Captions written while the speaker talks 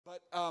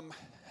But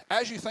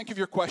as you think of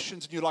your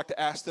questions and you'd like to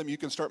ask them, you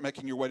can start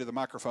making your way to the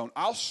microphone.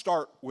 I'll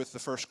start with the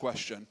first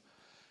question.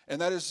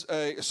 And that is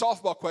a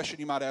softball question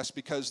you might ask,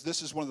 because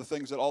this is one of the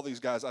things that all these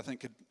guys, I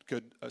think,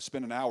 could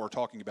spend an hour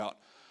talking about.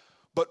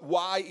 But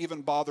why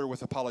even bother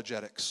with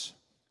apologetics?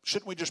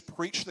 Shouldn't we just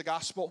preach the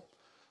gospel?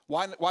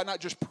 Why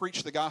not just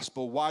preach the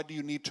gospel? Why do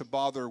you need to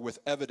bother with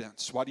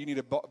evidence? Why do you need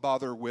to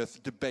bother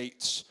with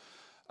debates?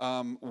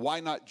 Why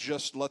not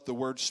just let the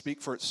word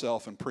speak for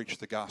itself and preach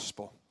the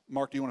gospel?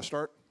 Mark, do you want to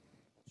start?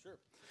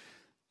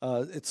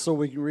 Sure. It's so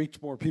we can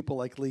reach more people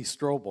like Lee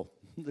Strobel,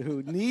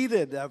 who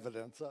needed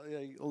evidence.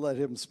 I'll let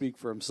him speak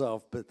for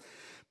himself. But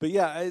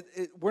yeah,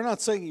 we're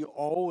not saying you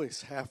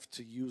always have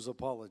to use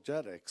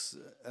apologetics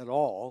at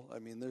all. I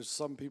mean, there's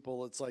some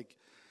people, it's like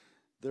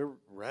they're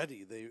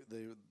ready.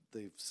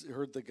 They've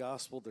heard the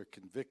gospel. They're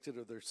convicted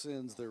of their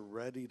sins. They're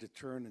ready to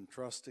turn and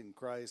trust in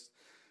Christ.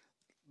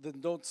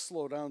 Then don't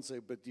slow down and say,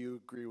 but do you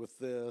agree with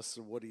this?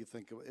 Or what do you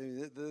think of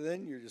it?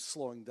 Then you're just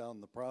slowing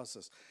down the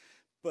process.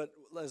 But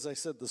as I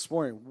said this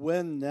morning,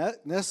 when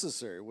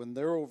necessary, when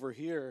they're over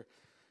here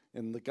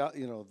and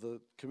the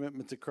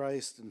commitment to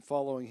Christ and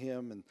following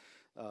him and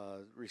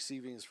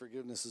receiving his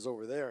forgiveness is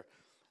over there,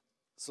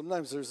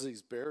 sometimes there's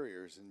these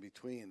barriers in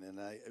between. And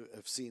I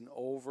have seen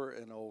over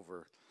and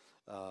over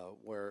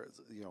where,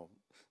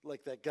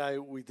 like that guy,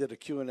 we did a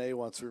Q&A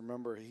once.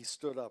 Remember, he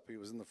stood up. He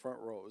was in the front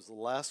row. It was the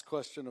last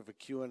question of a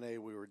Q&A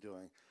we were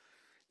doing.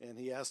 And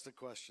he asked a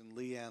question.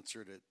 Lee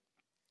answered it.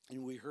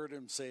 And we heard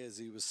him say as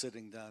he was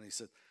sitting down, he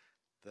said,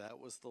 that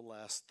was the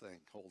last thing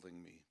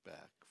holding me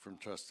back from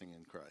trusting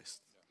in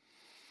Christ.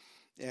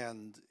 Yeah.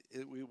 And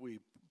we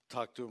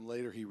talked to him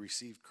later. He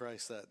received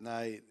Christ that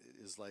night.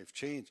 His life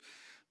changed.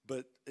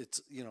 But it's,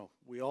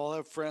 we all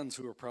have friends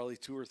who are probably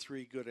 2 or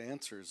 3 good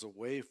answers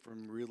away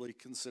from really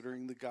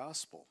considering the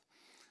gospel.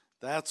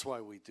 That's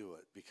why we do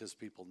it, because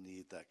people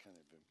need that kind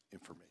of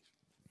information.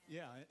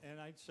 Yeah,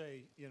 and I'd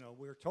say,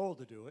 we're told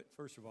to do it,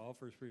 first of all,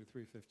 1 Peter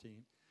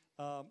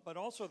 3:15. But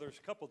also there's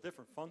a couple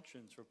different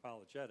functions for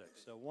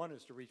apologetics. So one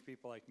is to reach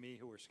people like me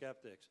who are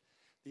skeptics.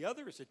 The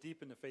other is to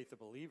deepen the faith of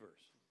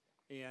believers.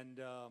 And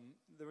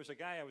there was a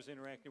guy I was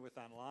interacting with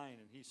online,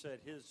 and he said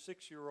his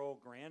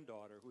 6-year-old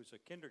granddaughter, who's a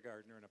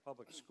kindergartner in a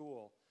public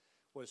school,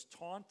 was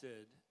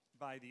taunted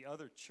by the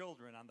other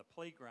children on the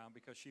playground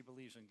because she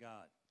believes in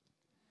God.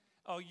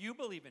 Oh, you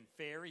believe in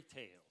fairy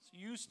tales.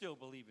 You still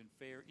believe in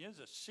fairy. Here's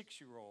a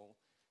 6-year-old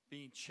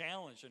being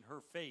challenged in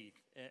her faith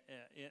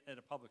at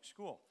a public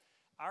school.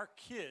 Our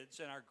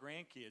kids and our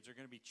grandkids are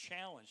going to be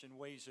challenged in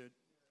ways that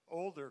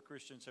older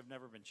Christians have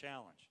never been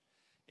challenged.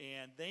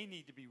 And they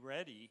need to be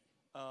ready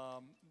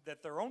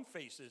that their own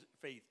faith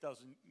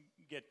doesn't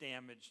get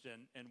damaged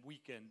and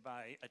weakened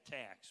by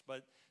attacks.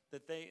 But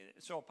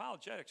so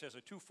apologetics has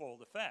a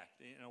twofold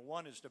effect.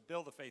 One is to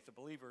build the faith of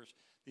believers.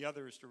 The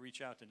other is to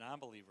reach out to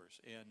non-believers.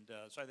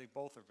 And so I think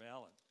both are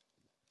valid.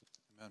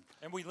 Amen.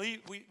 And we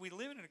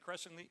live in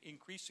an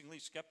increasingly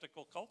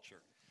skeptical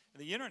culture.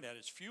 And the internet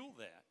has fueled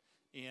that.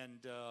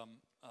 And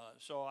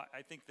so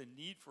I think the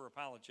need for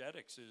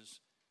apologetics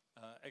is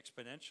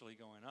exponentially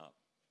going up.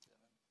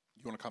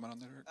 You want to comment on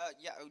that, Eric?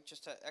 Yeah,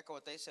 just to echo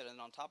what they said, and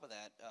on top of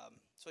that,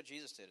 it's what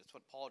Jesus did. It's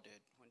what Paul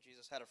did. When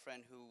Jesus had a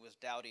friend who was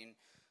doubting,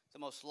 the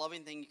most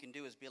loving thing you can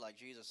do is be like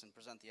Jesus and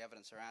present the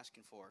evidence they're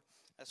asking for.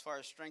 As far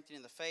as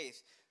strengthening the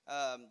faith,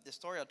 the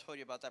story I told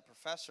you about that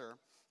professor,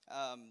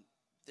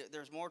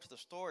 there's more to the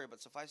story,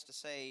 but suffice to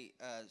say,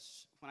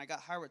 when I got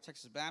hired at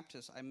Texas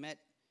Baptist, I met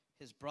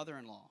his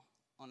brother-in-law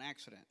on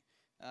accident.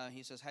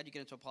 He says, how'd you get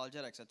into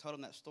apologetics? I told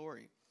him that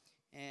story.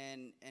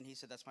 And he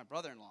said, that's my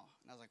brother-in-law.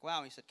 And I was like,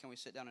 wow. He said, can we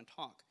sit down and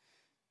talk?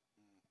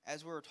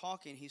 As we were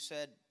talking, he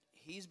said,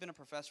 he's been a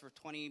professor for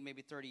 20,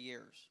 maybe 30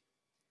 years.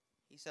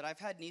 He said, I've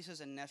had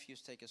nieces and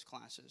nephews take his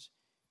classes.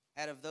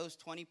 Out of those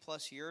 20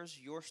 plus years,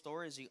 your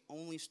story is the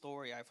only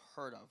story I've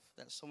heard of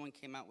that someone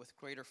came out with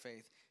greater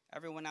faith.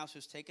 Everyone else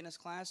who's taken his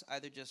class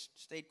either just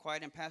stayed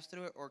quiet and passed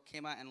through it or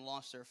came out and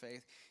lost their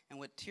faith. And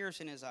with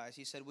tears in his eyes,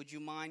 he said, would you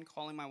mind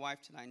calling my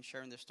wife tonight and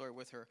sharing this story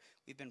with her?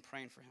 We've been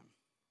praying for him.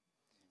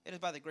 It is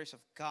by the grace of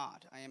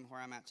God I am where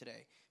I'm at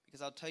today.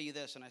 Because I'll tell you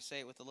this, and I say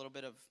it with a little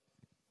bit of,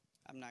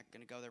 I'm not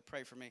going to go there,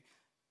 pray for me.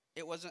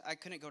 I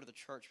couldn't go to the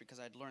church because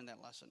I'd learned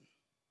that lesson.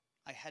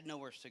 I had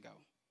nowhere to go.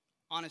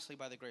 Honestly,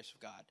 by the grace of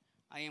God,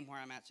 I am where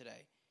I'm at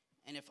today.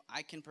 And if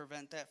I can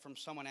prevent that from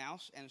someone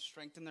else and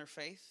strengthen their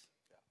faith,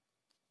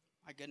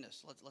 my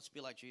goodness, let's be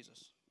like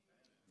Jesus.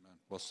 Amen.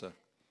 Well said.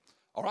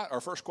 All right,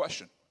 our first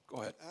question.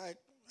 Go ahead. All right.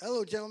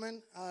 Hello,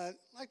 gentlemen. I'd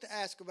like to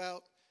ask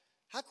about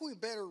how can we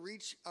better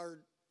reach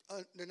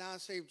the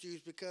non-saved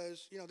Jews,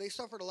 because they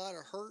suffered a lot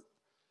of hurt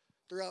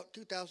throughout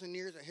 2,000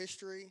 years of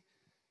history,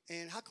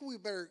 and how can we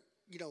better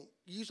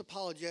use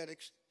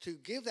apologetics to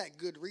give that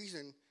good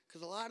reason,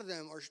 because a lot of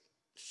them are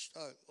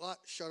a lot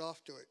shut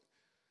off to it.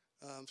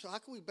 So how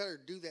can we better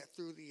do that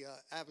through the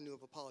avenue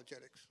of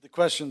apologetics? The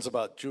question's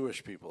about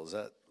Jewish people, is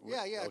that?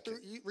 Yeah, okay.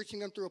 Reaching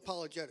them through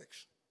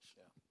apologetics.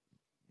 Yeah.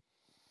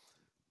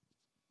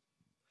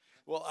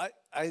 Well,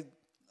 I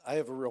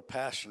have a real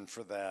passion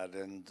for that,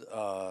 and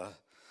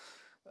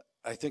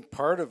I think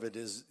part of it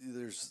is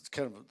there's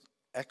kind of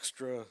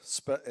extra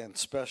and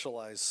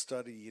specialized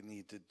study you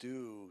need to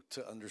do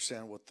to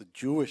understand what the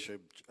Jewish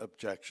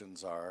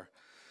objections are.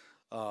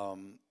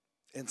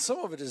 And some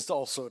of it is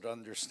also to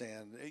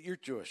understand, you're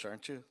Jewish,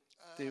 aren't you,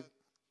 Dave?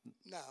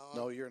 No.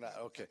 No, you're not.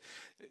 Okay.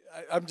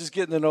 I'm just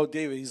getting to know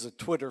David. He's a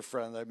Twitter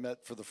friend I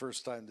met for the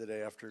first time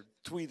today after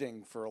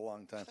tweeting for a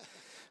long time.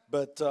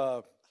 But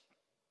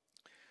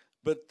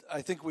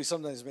I think we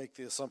sometimes make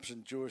the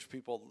assumption Jewish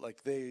people,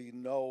 like, they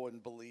know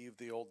and believe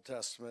the Old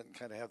Testament and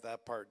kind of have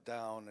that part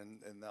down,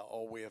 and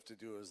all we have to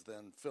do is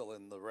then fill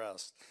in the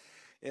rest.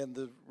 And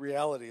the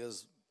reality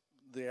is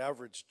the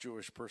average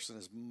Jewish person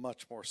is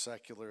much more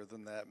secular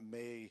than that.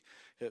 May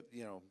have,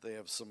 they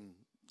have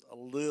a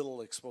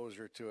little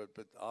exposure to it,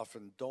 but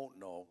often don't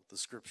know the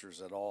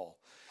scriptures at all.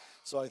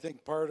 So I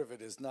think part of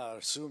it is not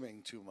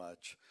assuming too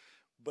much,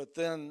 but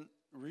then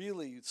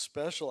really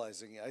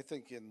specializing, I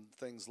think, in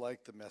things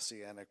like the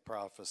Messianic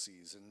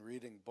prophecies and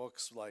reading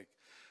books like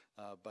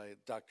by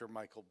Dr.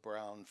 Michael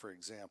Brown, for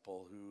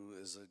example, who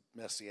is a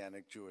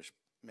Messianic Jewish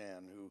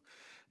man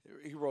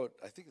he wrote,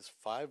 I think it's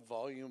 5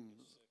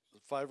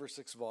 or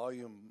 6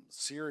 volume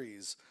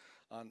series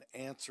on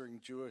answering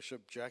Jewish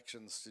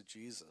objections to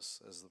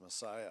Jesus as the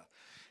Messiah.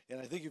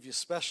 And I think if you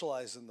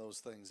specialize in those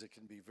things, it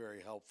can be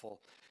very helpful.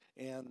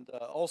 And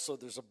also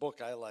there's a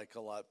book I like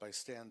a lot by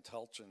Stan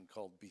Telchin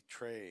called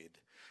Betrayed.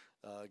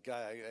 A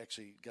guy I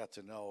actually got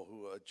to know,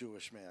 a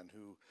Jewish man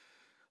who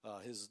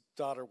his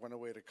daughter went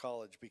away to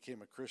college,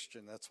 became a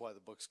Christian. That's why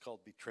the book's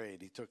called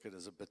Betrayed. He took it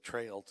as a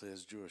betrayal to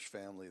his Jewish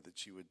family that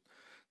she would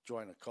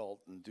join a cult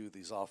and do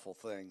these awful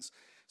things.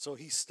 So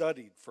he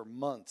studied for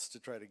months to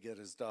try to get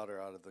his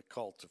daughter out of the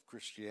cult of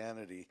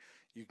Christianity.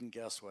 You can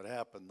guess what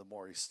happened. The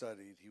more he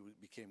studied, he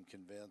became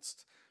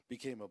convinced,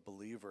 became a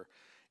believer.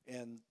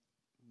 And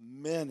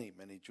many,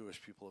 many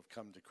Jewish people have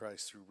come to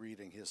Christ through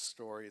reading his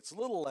story. It's a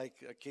little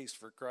like a case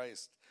for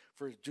Christ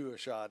for a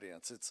Jewish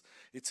audience.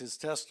 It's his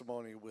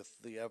testimony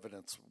with the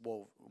evidence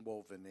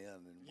woven in.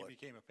 And he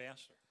became a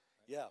pastor.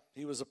 Yeah,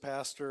 he was a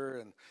pastor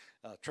and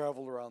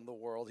traveled around the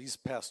world. He's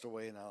passed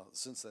away now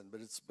since then, but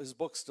his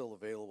book's still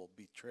available,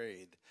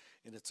 Betrayed,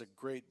 and it's a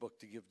great book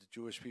to give to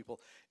Jewish people,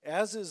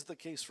 as is the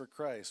case for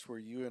Christ, where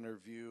you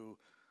interview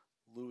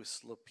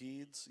Louis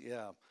Lapides,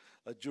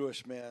 a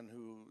Jewish man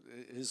who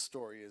his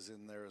story is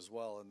in there as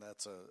well, and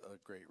that's a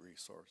great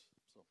resource.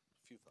 So,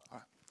 a few thoughts. All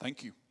right.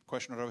 Thank you.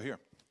 Question right over here.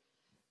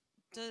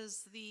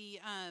 Does the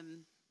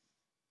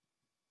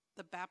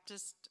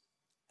Baptist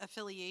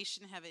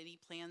affiliation have any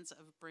plans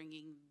of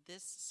bringing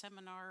this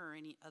seminar or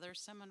any other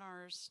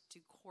seminars to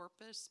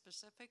Corpus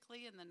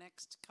specifically in the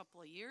next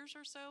couple of years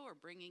or so, or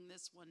bringing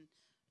this one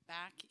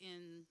back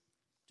in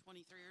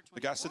 23 or 24? The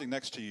guy sitting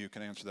next to you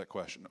can answer that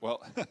question.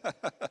 Well,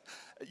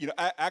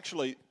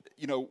 actually,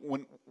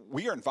 when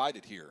we are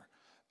invited here,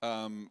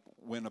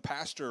 when a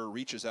pastor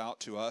reaches out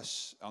to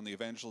us on the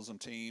evangelism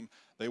team,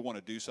 they want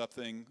to do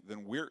something,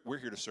 then we're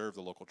here to serve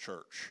the local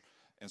church.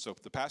 And so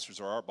the pastors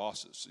are our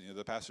bosses.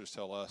 The pastors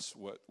tell us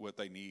what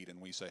they need, and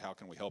we say, how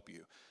can we help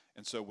you?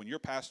 And so when your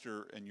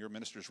pastor and your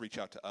ministers reach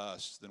out to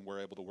us, then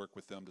we're able to work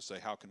with them to say,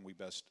 how can we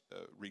best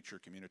reach your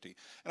community?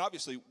 And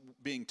obviously,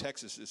 being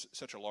Texas is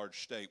such a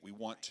large state, we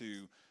want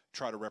to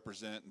try to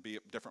represent and be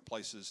at different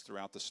places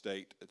throughout the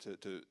state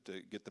to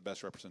get the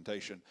best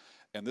representation.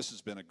 And this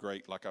has been a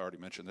great, like I already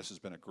mentioned, this has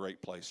been a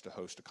great place to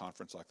host a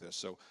conference like this.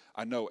 So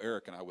I know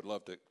Eric and I would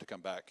love to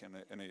come back in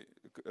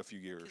a few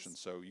years, and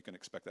so you can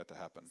expect that to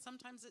happen.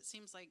 Sometimes it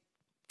seems like,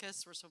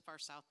 because we're so far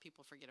south,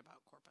 people forget about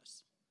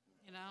Corpus,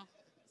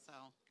 So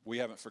We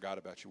haven't forgot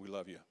about you. We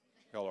love you.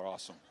 Y'all are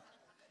awesome.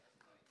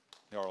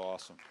 Y'all are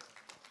awesome.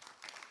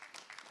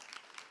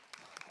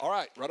 All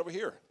right, right over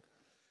here.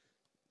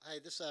 Hi,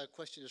 this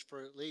question is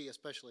for Lee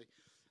especially.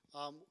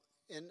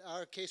 In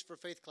our Case for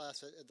Faith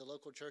class at the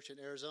local church in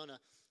Arizona,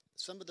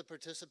 some of the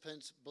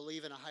participants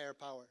believe in a higher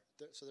power.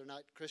 So they're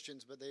not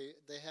Christians, but they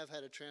have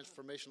had a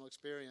transformational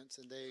experience,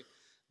 and they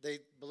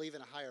believe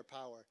in a higher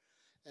power.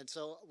 And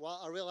so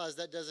while I realize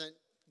that doesn't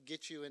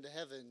get you into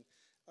heaven,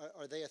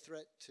 are they a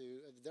threat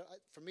to,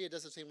 for me it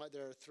doesn't seem like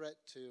they're a threat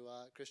to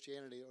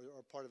Christianity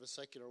or part of a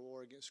secular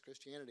war against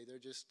Christianity. They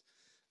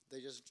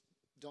just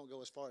don't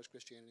go as far as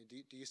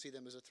Christianity. Do you see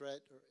them as a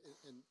threat,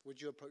 and would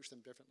you approach them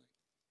differently?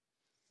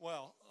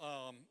 Well,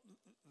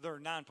 they're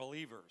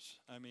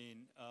non-believers. I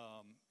mean,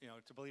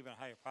 to believe in a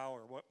higher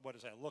power, what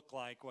does that look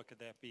like? What could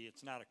that be?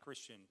 It's not a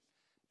Christian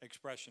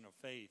expression of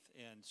faith.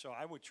 And so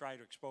I would try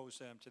to expose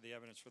them to the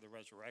evidence for the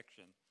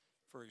resurrection,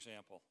 for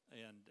example,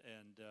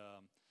 and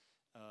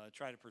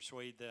try to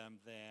persuade them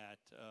that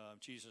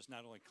Jesus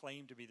not only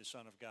claimed to be the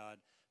Son of God,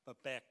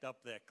 but backed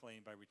up that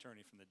claim by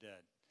returning from the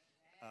dead.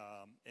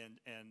 And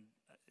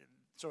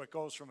so it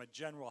goes from a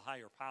general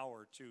higher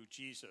power to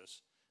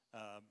Jesus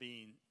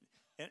being,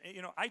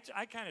 and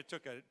I kind of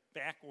took a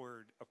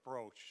backward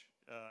approach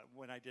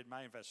when I did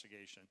my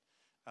investigation,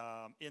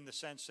 in the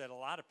sense that a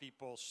lot of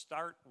people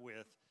start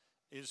with,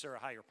 is there a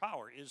higher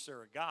power? Is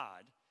there a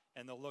God?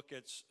 And they'll look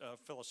at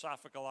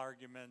philosophical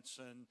arguments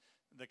and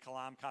the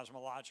Kalam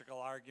cosmological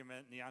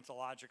argument and the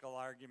ontological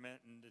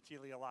argument and the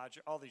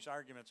teleological, all these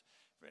arguments.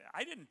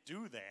 I didn't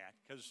do that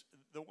because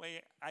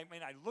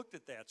I looked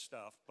at that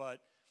stuff,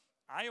 but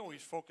I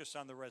always focused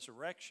on the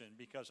resurrection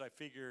because I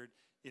figured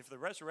if the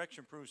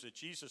resurrection proves that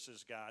Jesus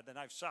is God, then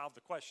I've solved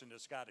the question,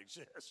 does God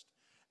exist?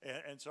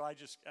 And so I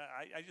just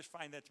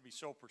find that to be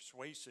so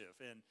persuasive.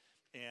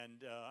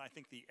 And I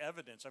think the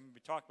evidence, I'm going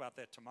to talk about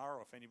that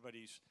tomorrow if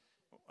anybody's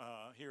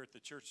here at the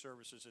church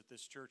services at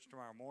this church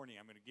tomorrow morning.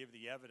 I'm going to give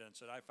the evidence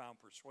that I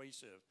found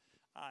persuasive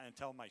and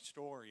tell my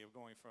story of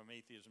going from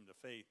atheism to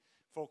faith,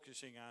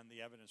 focusing on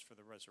the evidence for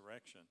the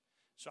resurrection.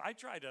 So I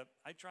try to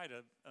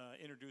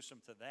introduce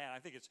them to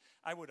that.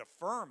 I would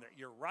affirm that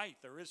you're right.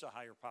 There is a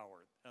higher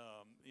power.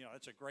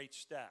 It's a great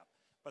step,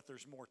 but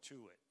there's more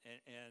to it.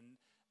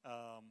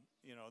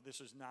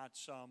 This is not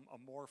some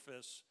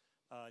amorphous,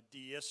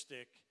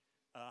 deistic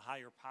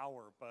higher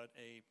power, but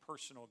a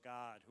personal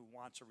God who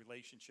wants a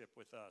relationship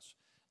with us.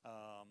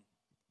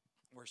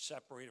 We're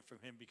separated from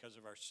him because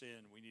of our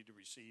sin. We need to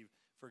receive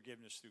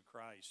forgiveness through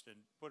Christ and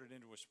put it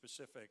into a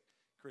specific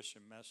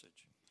Christian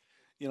message.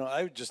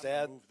 I would just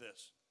add. Move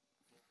this.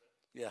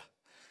 Yeah.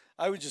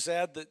 I would just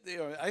add that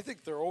I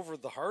think they're over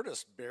the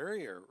hardest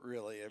barrier,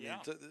 really. I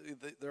mean,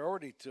 they're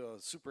already to a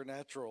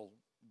supernatural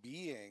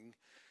being,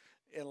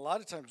 and a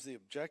lot of times the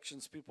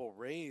objections people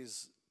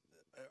raise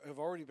have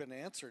already been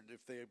answered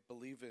if they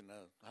believe in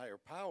a higher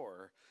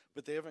power,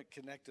 but they haven't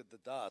connected the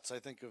dots. I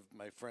think of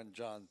my friend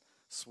John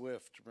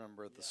Swift,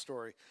 remember the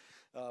story,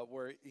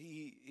 where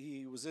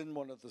he was in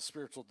one of the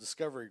spiritual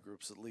discovery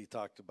groups that Lee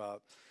talked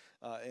about,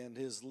 and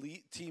his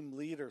team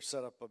leader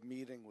set up a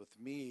meeting with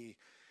me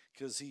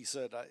because he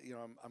said,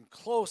 I'm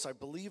close, I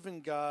believe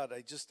in God,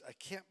 I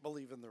can't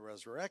believe in the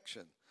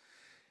resurrection.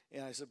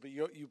 And I said, but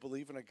you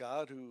believe in a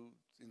God who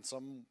in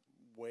some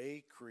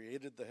way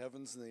created the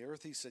heavens and the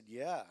earth? He said,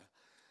 yeah.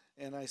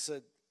 And I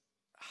said,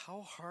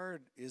 how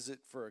hard is it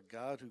for a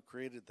God who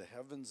created the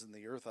heavens and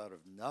the earth out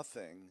of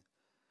nothing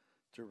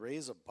to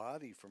raise a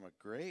body from a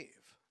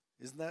grave?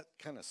 Isn't that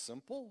kind of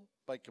simple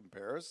by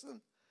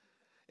comparison?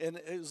 And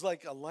it was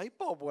like a light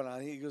bulb went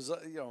on. He goes,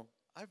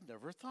 I've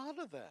never thought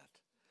of that.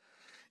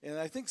 And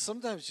I think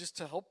sometimes just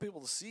to help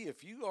people to see,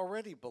 if you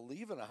already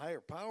believe in a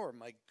higher power,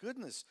 my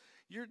goodness,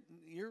 you're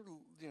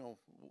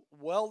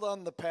well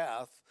on the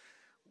path.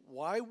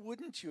 Why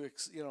wouldn't you,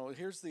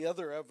 here's the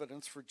other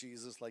evidence for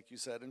Jesus, like you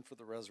said, and for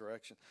the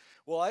resurrection.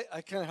 Well,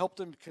 I kind of helped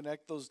him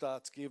connect those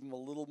dots, gave him a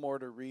little more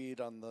to read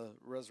on the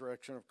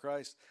resurrection of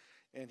Christ,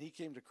 and he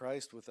came to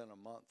Christ within a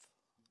month.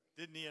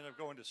 Didn't he end up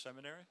going to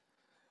seminary?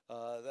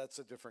 That's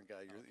a different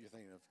guy you're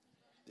thinking of.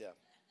 Yeah.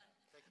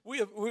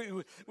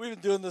 We've been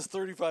doing this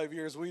 35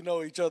 years. We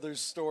know each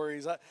other's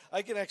stories.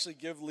 I can actually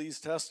give Lee's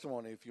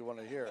testimony if you want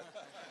to hear it.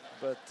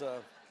 But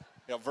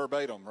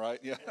verbatim, right?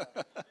 Yeah.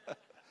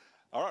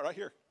 All right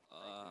here.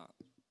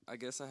 I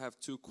guess I have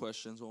two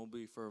questions. One will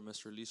be for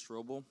Mr. Lee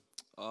Strobel.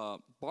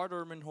 Bart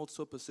Ehrman holds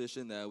to a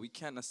position that we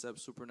can't accept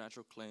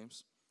supernatural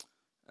claims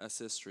as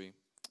history.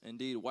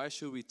 Indeed, why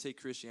should we take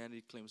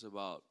Christianity claims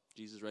about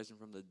Jesus rising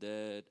from the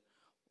dead,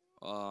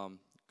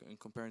 in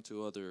comparing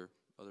to other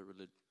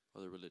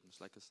religions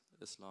like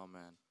Islam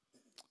and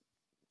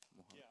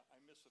Muhammad? Yeah, I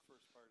missed the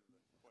first part of the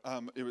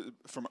question. It was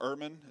from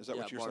Ehrman. Is that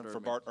what you're saying?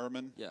 From Bart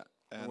Ehrman? Yeah.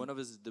 In one of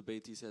his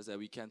debates, he says that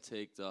we can't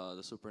take the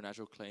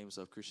supernatural claims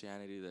of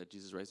Christianity that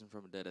Jesus rising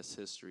from the dead as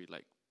history,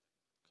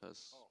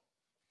 because. Oh.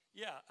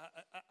 Yeah,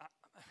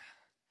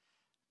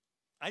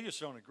 I just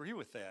don't agree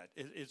with that.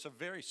 It's a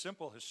very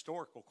simple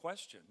historical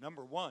question.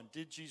 Number one,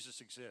 did Jesus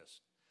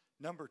exist?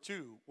 Number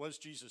two, was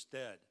Jesus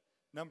dead?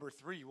 Number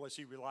three, was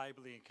he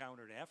reliably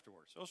encountered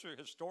afterwards? Those are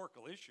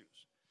historical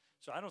issues.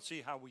 So I don't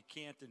see how we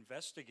can't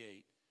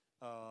investigate.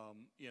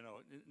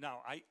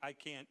 Now, I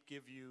can't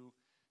give you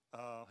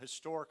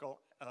historical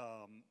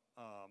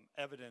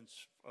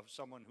evidence of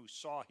someone who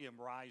saw him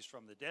rise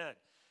from the dead.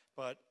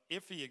 But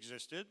if he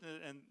existed,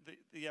 and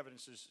the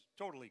evidence is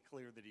totally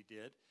clear that he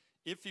did,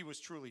 if he was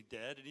truly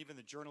dead, and even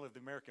the Journal of the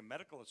American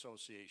Medical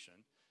Association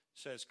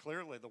says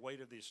clearly the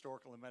weight of the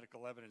historical and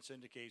medical evidence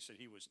indicates that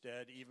he was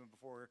dead even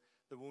before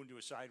the wound to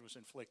his side was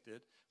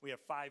inflicted. We have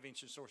 5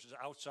 ancient sources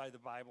outside the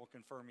Bible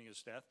confirming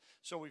his death.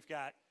 So we've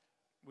got,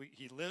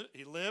 he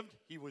lived,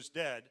 he was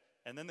dead,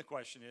 and then the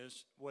question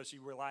is, was he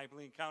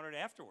reliably encountered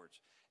afterwards?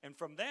 And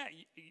from that,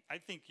 I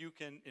think you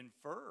can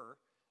infer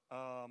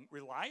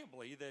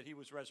reliably that he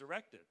was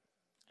resurrected.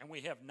 And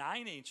we have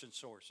 9 ancient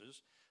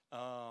sources.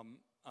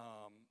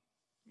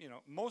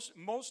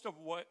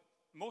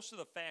 Most of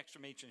the facts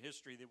from ancient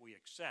history that we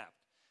accept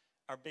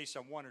are based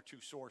on 1 or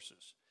 2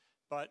 sources.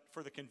 But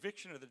for the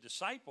conviction of the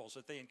disciples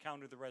that they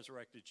encountered the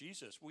resurrected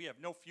Jesus, we have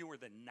no fewer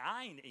than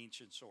 9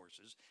 ancient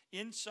sources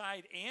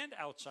inside and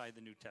outside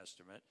the New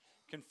Testament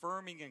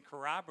confirming and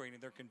corroborating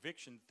their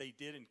conviction that they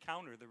did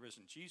encounter the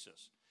risen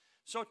Jesus.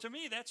 So to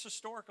me, that's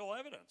historical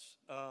evidence.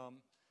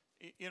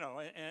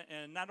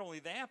 And not only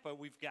that, but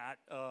we've got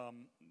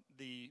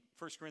the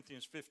 1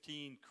 Corinthians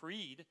 15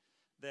 creed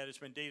that has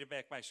been dated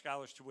back by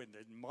scholars to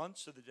within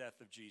months of the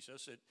death of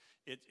Jesus.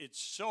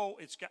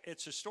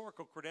 Its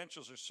historical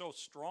credentials are so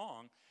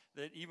strong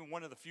that even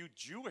one of the few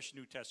Jewish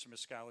New Testament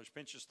scholars,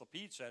 Pinchas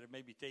Lapid, said it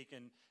may be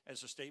taken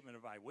as a statement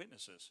of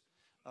eyewitnesses.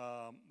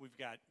 We've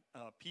got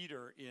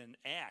Peter in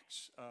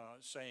Acts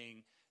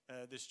saying,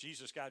 this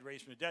Jesus God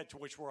raised from the dead, to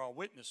which we're all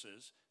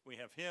witnesses. We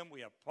have him,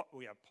 we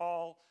have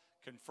Paul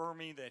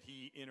confirming that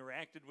he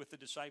interacted with the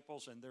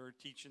disciples and they're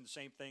teaching the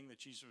same thing, that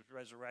Jesus was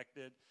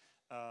resurrected.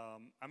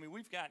 I mean,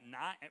 we've got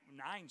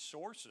nine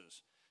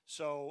sources.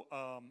 So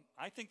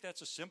I think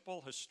that's a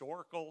simple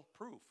historical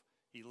proof.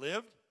 He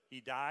lived,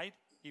 he died,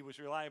 he was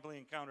reliably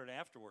encountered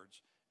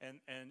afterwards. And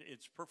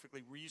it's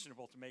perfectly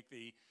reasonable to make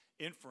the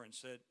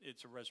inference that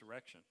it's a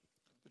resurrection.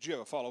 Did you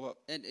have a follow-up?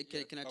 And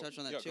can I touch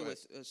on that yeah, too?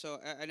 go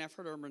ahead. And I've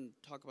heard Urban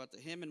talk about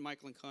him and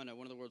Michael Ancona,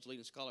 one of the world's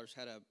leading scholars,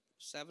 had a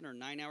 7 or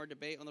 9 hour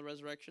debate on the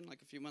resurrection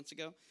like a few months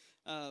ago.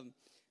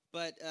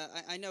 But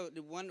I know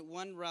the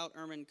one route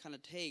Ehrman kind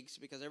of takes,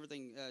 because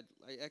everything,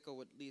 I echo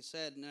what Lee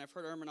said, and I've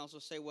heard Ehrman also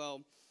say,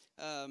 well,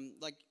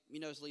 like,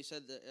 as Lee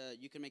said, that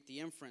you can make the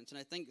inference. And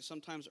I think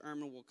sometimes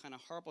Ehrman will kind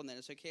of harp on that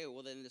and say, okay,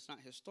 well, then it's not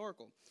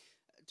historical.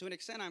 To an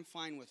extent, I'm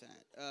fine with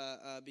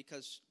that,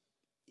 because,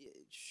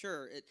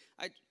 sure,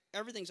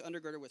 everything's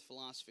undergirded with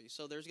philosophy.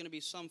 So there's going to be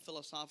some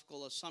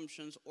philosophical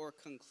assumptions or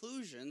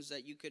conclusions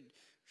that you could,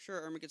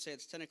 sure, Ehrman could say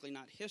it's technically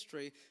not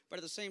history, but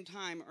at the same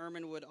time,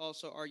 Ehrman would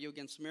also argue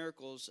against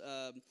miracles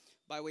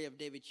by way of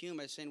David Hume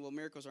by saying, well,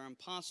 miracles are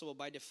impossible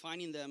by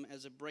defining them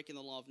as a breaking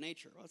the law of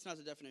nature. Well, that's not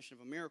the definition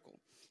of a miracle.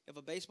 If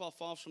a baseball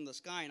falls from the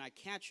sky and I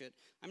catch it,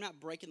 I'm not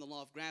breaking the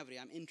law of gravity.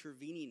 I'm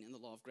intervening in the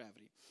law of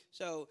gravity.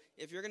 So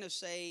if you're going to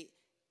say,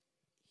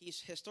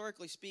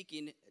 historically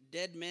speaking,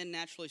 dead men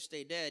naturally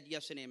stay dead,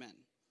 yes and amen.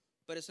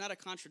 But it's not a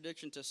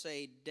contradiction to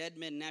say dead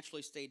men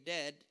naturally stay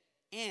dead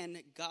and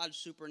God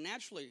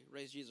supernaturally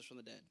raised Jesus from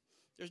the dead.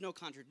 There's no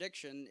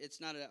contradiction. It's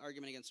not an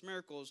argument against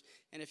miracles.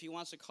 And if he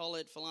wants to call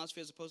it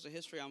philosophy as opposed to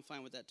history, I'm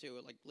fine with that too.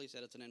 Like Lee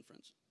said, it's an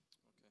inference.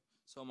 Okay.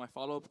 So my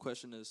follow-up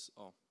question is,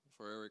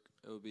 for Eric,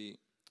 it would be,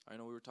 I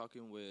know we were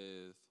talking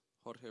with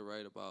Jorge,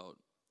 right, about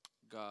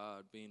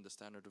God being the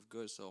standard of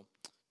good. So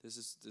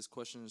this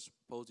question is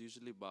posed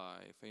usually by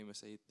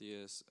famous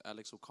atheist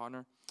Alex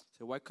O'Connor.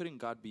 So why couldn't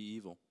God be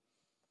evil?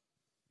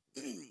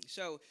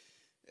 So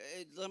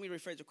let me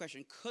rephrase the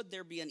question. Could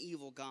there be an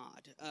evil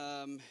God?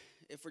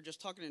 If we're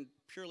just talking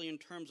purely in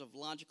terms of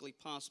logically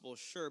possible,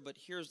 sure, but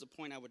here's the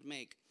point I would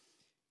make.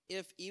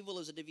 If evil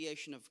is a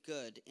deviation of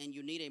good and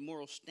you need a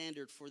moral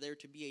standard for there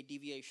to be a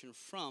deviation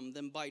from,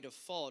 then by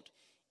default,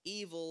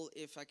 evil,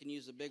 if I can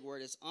use the big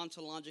word, is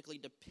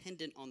ontologically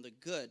dependent on the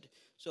good.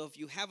 So if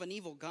you have an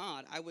evil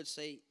God, I would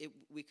say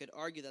we could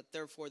argue that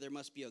therefore there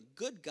must be a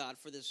good God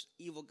for this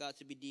evil God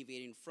to be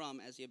deviating from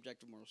as the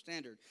objective moral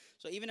standard.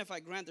 So even if I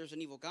grant there's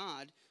an evil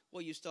God,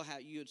 well, you'd still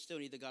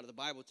need the God of the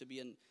Bible to be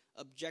an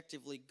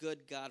objectively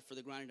good God for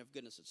the grounding of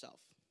goodness itself.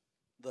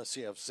 Thus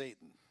you have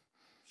Satan.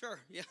 Sure,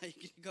 yeah,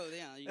 you can go,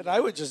 yeah. And I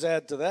would just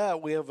add to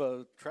that, we have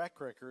a track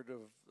record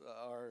of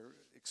our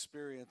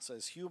experience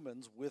as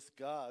humans with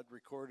God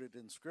recorded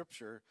in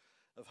Scripture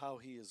of how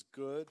he is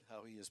good,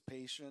 how he is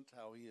patient,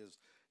 how he is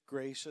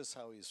gracious,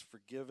 how he is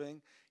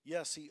forgiving.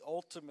 Yes, he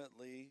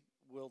ultimately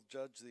will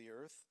judge the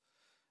earth,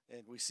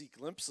 and we see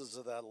glimpses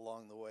of that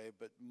along the way,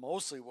 but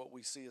mostly what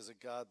we see is a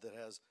God that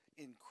has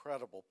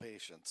incredible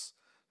patience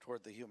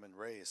toward the human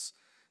race,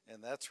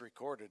 and that's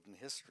recorded in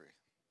history.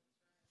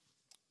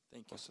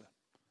 Thank you.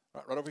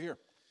 Right over here.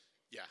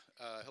 Yeah,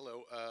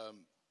 hello.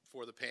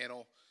 For the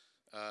panel,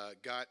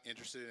 got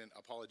interested in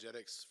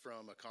apologetics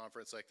from a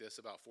conference like this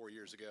about 4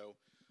 years ago.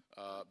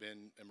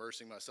 Been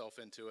immersing myself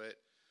into it.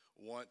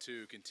 Want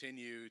to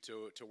continue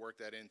to work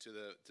that into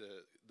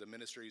the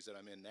ministries that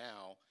I'm in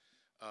now.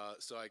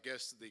 So I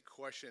guess the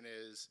question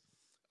is,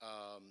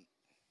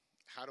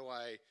 how do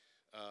I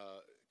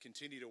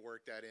continue to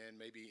work that in,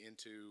 maybe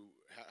into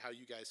how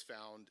you guys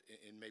found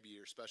in maybe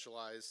your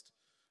specialized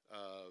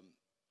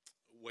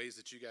ways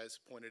that you guys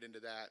pointed into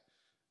that.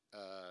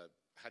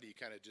 How do you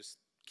kind of just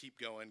keep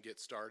going, get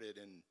started,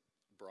 and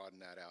broaden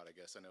that out, I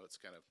guess? I know it's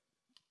kind of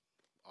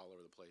all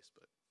over the place,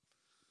 but.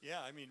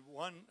 Yeah, I mean,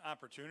 one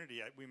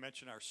opportunity, we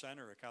mentioned our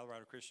center at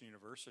Colorado Christian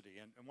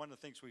University, and one of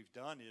the things we've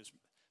done is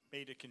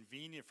made it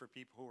convenient for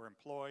people who are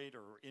employed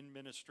or in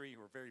ministry,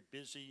 who are very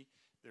busy,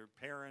 their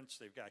parents,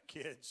 they've got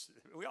kids,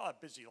 we all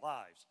have busy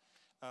lives.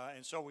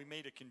 And so we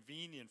made it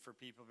convenient for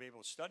people to be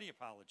able to study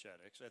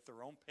apologetics at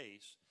their own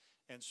pace.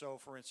 And so,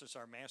 for instance,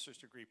 our master's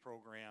degree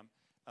program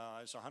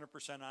is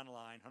 100%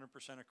 online,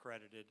 100%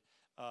 accredited,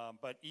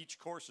 but each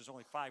course is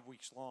only 5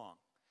 weeks long.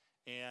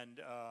 And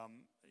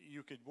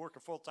you could work a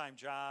full-time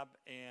job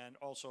and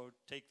also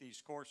take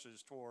these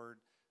courses toward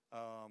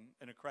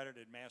an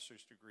accredited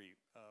master's degree,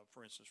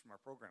 for instance, from our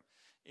program.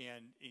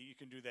 And you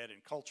can do that in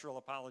cultural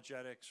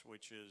apologetics,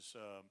 which is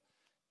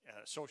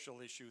social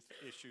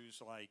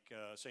issues like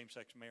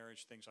same-sex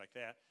marriage, things like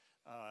that.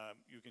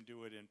 You can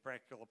do it in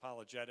practical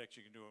apologetics.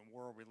 You can do it in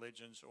world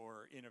religions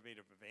or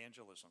innovative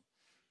evangelism.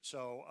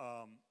 So,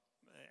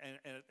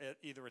 and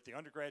either at the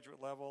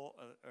undergraduate level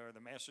or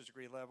the master's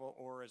degree level,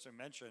 or as I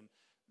mentioned,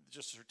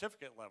 just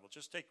certificate level.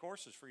 Just take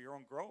courses for your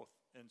own growth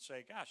and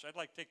say, gosh, I'd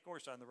like to take a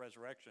course on the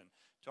resurrection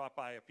taught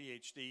by a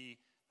PhD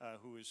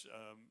who is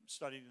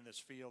studied in this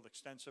field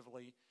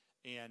extensively,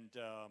 and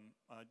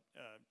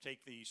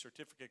take the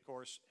certificate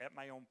course at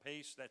my own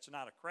pace. That's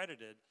not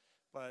accredited,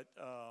 but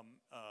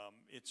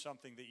it's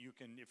something that you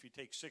can, if you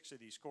take 6 of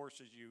these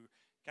courses, you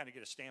kind of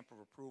get a stamp of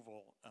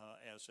approval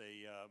as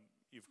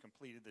you've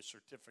completed the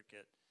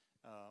certificate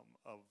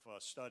of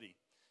study.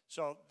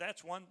 So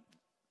that's one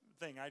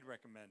thing I'd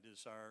recommend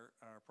is our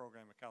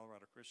program at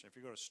Colorado Christian. If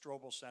you go to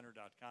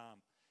strobelcenter.com,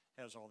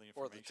 has all the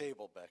Or information. the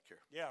table back here.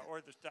 Yeah,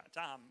 or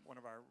Tom, one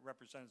of our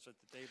representatives at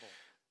the table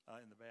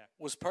in the back.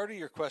 Was part of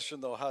your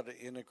question, though, how to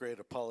integrate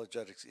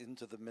apologetics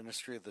into the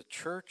ministry of the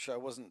church? I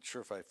wasn't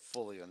sure if I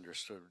fully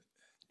understood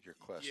your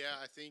question.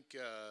 Yeah, I think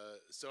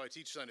so. I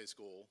teach Sunday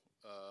school,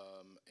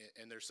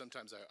 and there's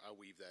sometimes I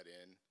weave that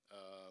in,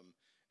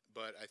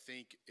 but I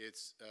think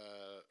it's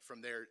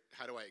from there.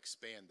 How do I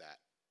expand that?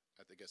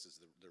 I guess is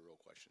the real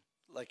question.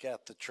 Like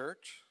at the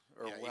church,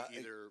 or yeah,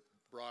 either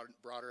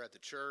broader at the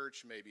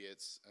church. Maybe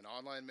it's an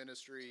online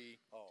ministry.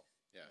 Oh,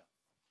 yeah.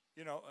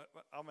 You know,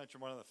 I'll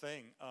mention one other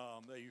thing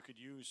that you could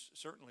use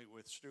certainly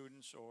with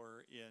students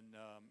or in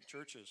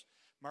churches.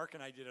 Mark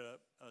and I did a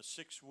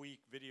 6-week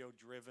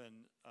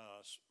video-driven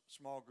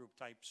small group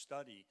type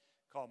study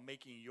called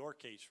Making Your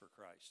Case for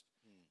Christ.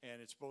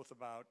 And it's both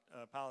about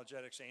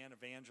apologetics and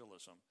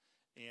evangelism.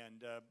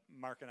 And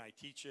Mark and I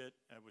teach it.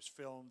 It was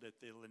filmed at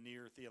the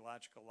Lanier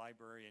Theological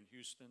Library in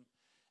Houston.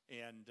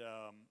 And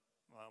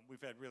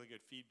we've had really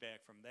good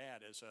feedback from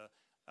that as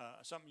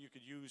something you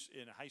could use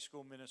in a high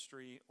school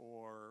ministry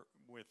or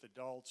with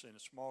adults in a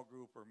small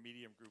group or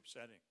medium group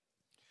setting.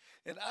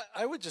 And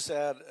I would just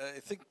add, I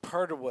think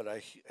part of what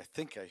I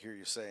think I hear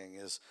you saying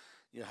is,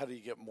 how do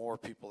you get more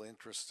people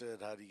interested?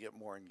 How do you get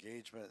more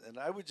engagement? And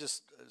I would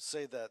just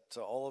say that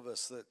to all of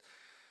us, that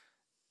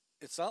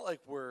it's not like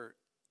we're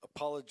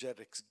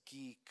apologetics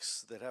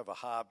geeks that have a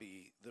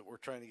hobby that we're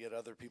trying to get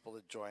other people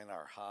to join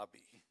our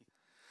hobby.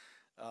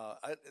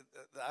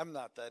 I'm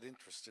not that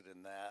interested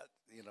in that,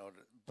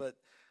 but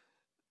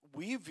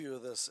we view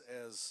this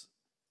as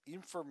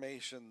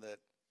information that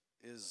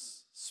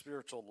is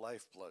spiritual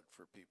lifeblood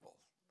for people.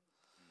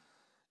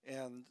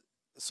 And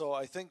so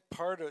I think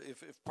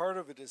if part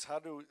of it is how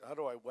do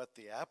I whet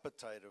the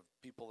appetite of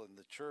people in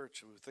the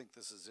church who think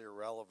this is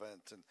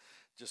irrelevant and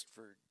just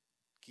for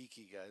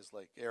geeky guys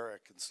like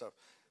Eric and stuff,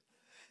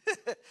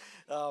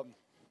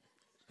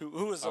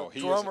 who is a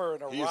drummer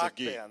in a rock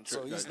band,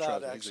 so he's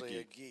not actually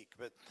a geek.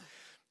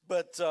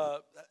 But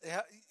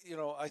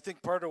I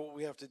think part of what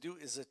we have to do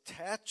is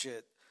attach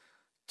it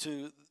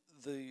to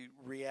the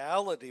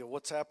reality of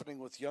what's happening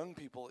with young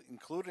people,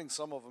 including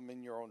some of them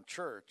in your own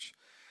church,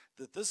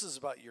 that this is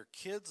about your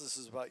kids, this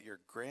is about your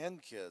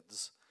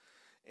grandkids,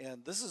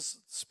 and this is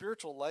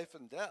spiritual life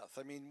and death.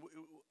 I mean,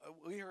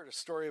 we heard a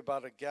story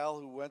about a gal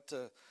who went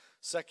to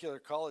secular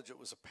college. It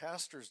was a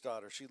pastor's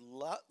daughter. She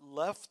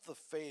left the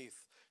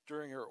faith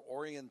during her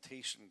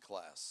orientation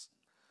class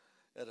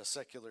at a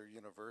secular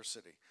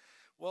university.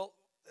 Well,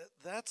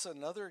 that's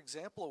another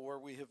example of where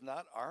we have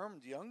not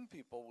armed young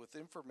people with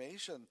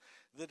information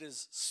that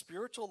is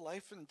spiritual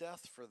life and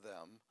death for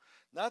them.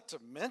 Not to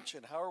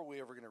mention, how are we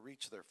ever going to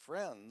reach their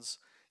friends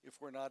if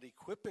we're not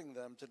equipping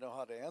them to know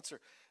how to answer?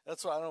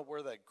 That's why I don't know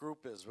where that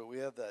group is, but we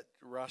have that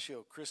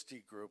Ratio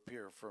Christi group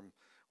here from,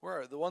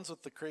 where are the ones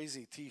with the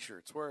crazy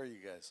T-shirts? Where are you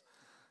guys?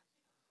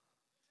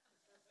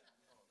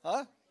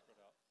 Huh?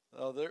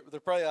 Oh, they're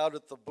probably out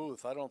at the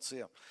booth. I don't see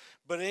them.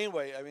 But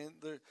anyway, I mean,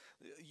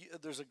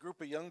 there's a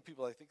group of young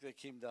people. I think they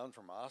came down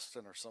from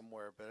Austin or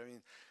somewhere. But, I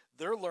mean,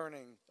 they're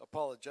learning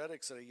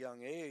apologetics at a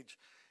young age.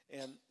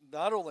 And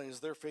not only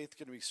is their faith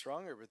going to be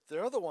stronger, but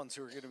they're the ones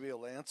who are going to be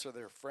able to answer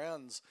their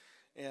friends.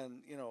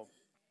 And,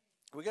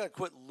 we got to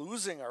quit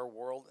losing our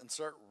world and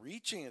start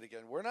reaching it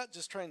again. We're not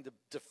just trying to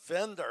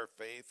defend our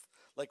faith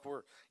like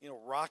we're,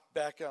 rocked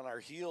back on our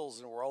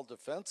heels and we're all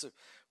defensive.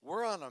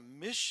 We're on a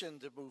mission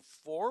to move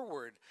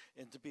forward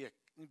and to be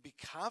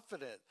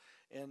confident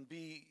and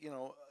be,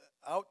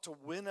 out to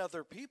win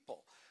other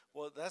people.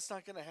 Well, that's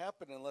not going to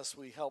happen unless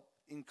we help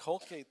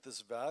inculcate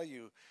this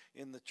value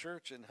in the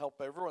church and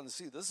help everyone to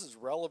see this is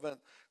relevant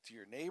to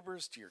your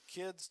neighbors, to your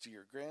kids, to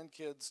your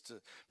grandkids,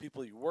 to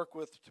people you work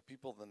with, to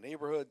people in the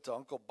neighborhood, to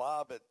Uncle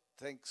Bob at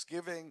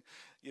Thanksgiving.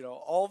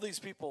 All these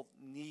people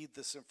need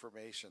this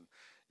information.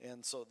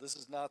 And so this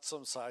is not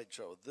some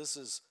sideshow. This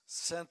is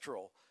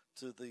central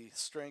to the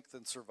strength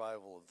and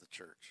survival of the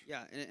church.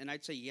 Yeah, and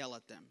I'd say yell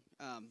at them.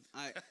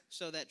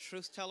 So that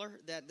truth teller,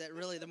 that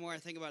really, the more I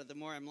think about it, the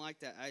more I'm like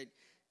that.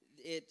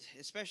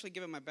 Especially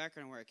given my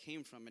background where I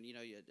came from, and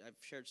I've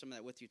shared some of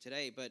that with you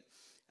today. But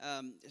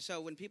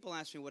so when people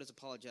ask me what is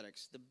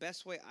apologetics, the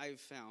best way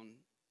I've found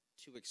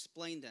to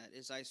explain that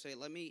is I say,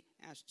 let me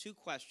ask 2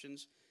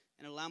 questions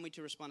and allow me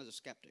to respond as a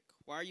skeptic.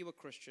 Why are you a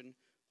Christian?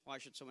 Why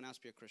should someone else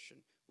be a Christian?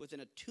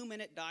 Within a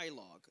 2-minute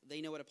dialogue, they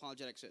know what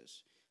apologetics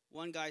is.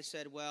 One guy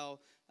said, well,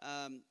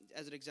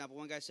 as an example,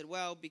 one guy said,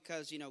 well,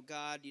 because,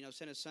 God,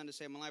 sent his son to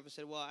save my life. I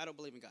said, well, I don't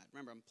believe in God.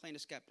 Remember, I'm playing a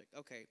skeptic.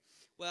 Okay.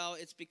 Well,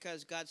 it's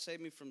because God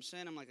saved me from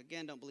sin. I'm like,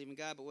 again, don't believe in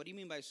God, but what do you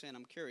mean by sin?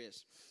 I'm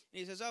curious. And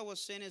he says, oh, well,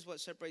 sin is what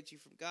separates you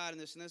from God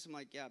and this and this. I'm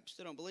like, yeah,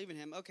 still don't believe in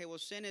him. Okay, well,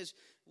 sin is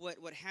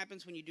what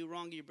happens when you do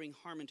wrong and you bring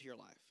harm into your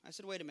life. I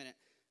said, wait a minute.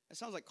 That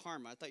sounds like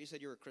karma. I thought you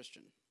said you were a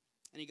Christian.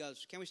 And he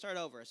goes, can we start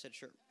over? I said,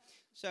 sure.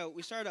 So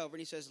we start over, and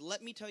he says,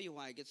 let me tell you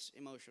why it gets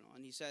emotional.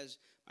 And he says,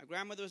 my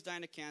grandmother was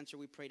dying of cancer.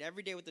 We prayed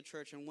every day with the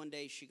church, and one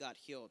day she got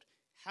healed.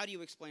 How do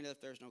you explain it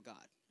if there's no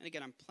God? And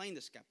again, I'm playing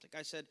the skeptic.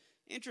 I said,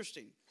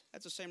 interesting.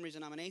 That's the same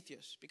reason I'm an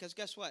atheist. Because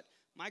guess what?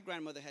 My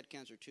grandmother had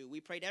cancer too. We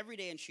prayed every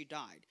day, and she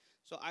died.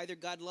 So either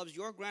God loves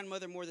your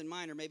grandmother more than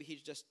mine, or maybe he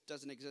just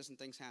doesn't exist and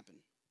things happen.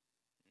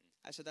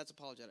 I said, that's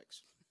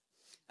apologetics.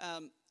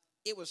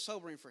 It was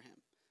sobering for him.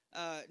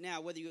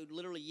 Now, whether you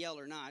literally yell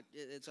or not,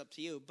 it's up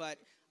to you. But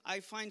I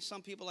find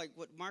some people, like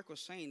what Mark was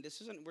saying,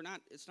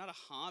 it's not a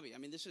hobby. I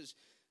mean, this is,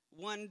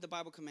 one, the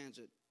Bible commands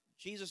it.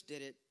 Jesus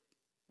did it.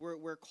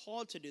 We're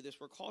called to do this.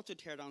 We're called to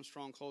tear down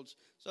strongholds.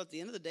 So at the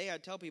end of the day, I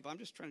tell people, I'm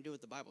just trying to do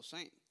what the Bible's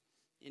saying.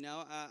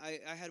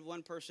 I had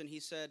one person, he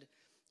said,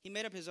 he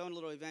made up his own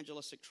little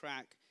evangelistic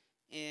track.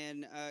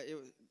 And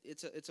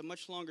it's a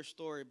much longer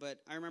story, but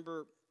I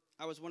remember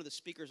I was one of the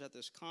speakers at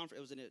this conference.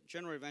 It was a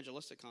general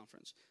evangelistic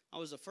conference. I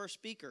was the first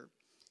speaker.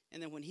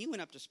 And then when he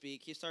went up to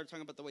speak, he started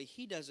talking about the way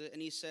he does it.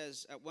 And he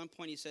says, at one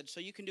point, he said, so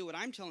you can do what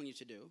I'm telling you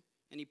to do.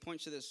 And he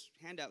points to this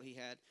handout he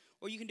had.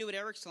 Or you can do what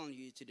Eric's telling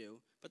you to do.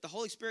 But the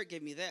Holy Spirit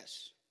gave me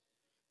this.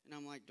 And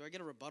I'm like, do I get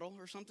a rebuttal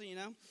or something,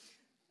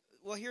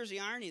 Well, here's the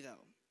irony,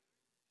 though.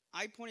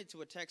 I pointed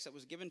to a text that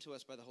was given to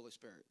us by the Holy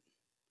Spirit.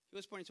 He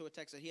was pointing to a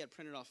text that he had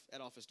printed off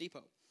at Office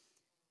Depot.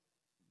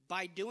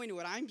 By doing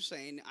what I'm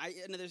saying,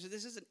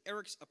 this isn't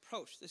Eric's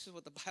approach. This is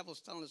what the Bible's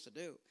telling us to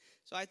do.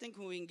 So I think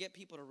when we can get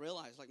people to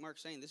realize, like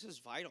Mark's saying, this is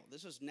vital,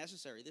 this is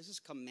necessary, this is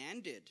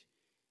commanded.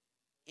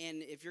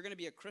 And if you're going to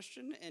be a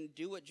Christian and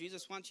do what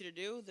Jesus wants you to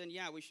do, then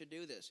yeah, we should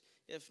do this.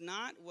 If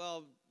not,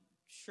 well,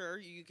 sure,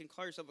 you can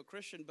call yourself a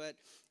Christian, but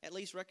at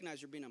least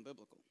recognize you're being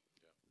unbiblical.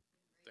 Yeah.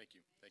 Thank you.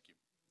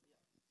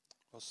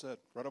 Well said.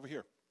 Right over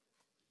here.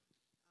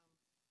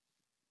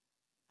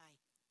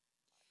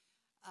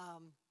 Hi.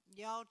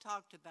 Y'all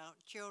talked about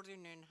children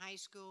and high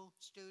school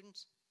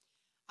students.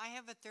 I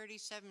have a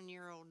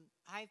 37-year-old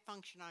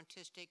high-function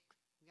autistic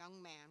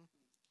young man,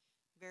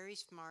 very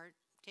smart,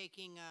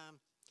 taking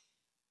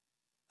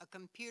a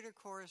computer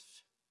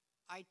course,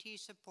 IT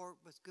support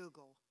with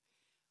Google.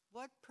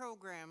 What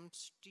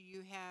programs do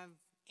you have,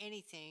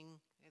 anything,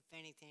 if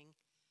anything,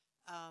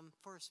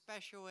 for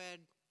special ed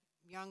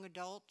young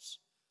adults?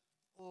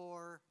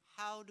 Or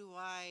how do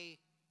I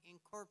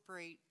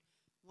incorporate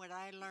what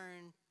I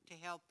learned to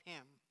help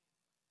him?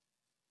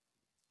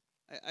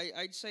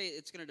 I'd say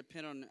it's going to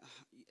depend on,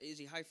 is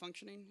he high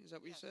functioning? Is that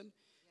what you said?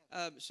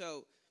 Yes.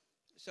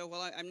 So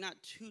while I'm not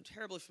too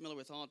terribly familiar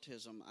with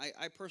autism,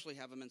 I personally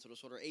have a mental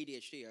disorder,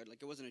 ADHD.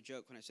 It wasn't a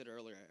joke when I said it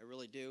earlier. I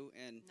really do.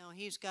 And no,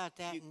 he's got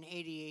that in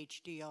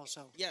ADHD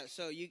also. Yeah,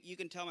 so you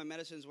can tell my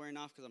medicine's wearing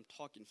off because I'm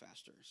talking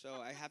faster.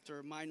 So I have to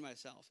remind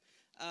myself.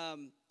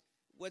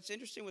 What's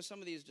interesting with some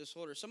of these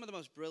disorders, some of the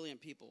most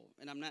brilliant people,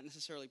 and I'm not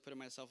necessarily putting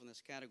myself in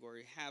this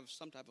category, have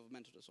some type of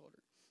mental disorder.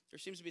 There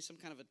seems to be some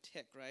kind of a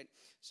tick, right?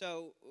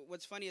 So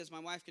what's funny is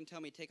my wife can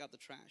tell me take out the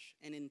trash,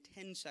 and in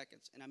 10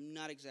 seconds, and I'm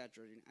not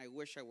exaggerating, I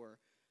wish I were,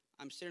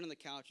 I'm sitting on the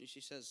couch, and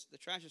she says, the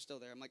trash is still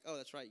there. I'm like, oh,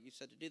 that's right, you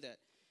said to do that.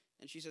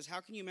 And she says, how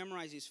can you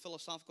memorize these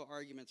philosophical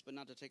arguments but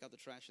not to take out the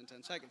trash in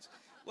 10 seconds?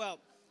 Well,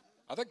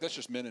 I think that's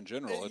just men in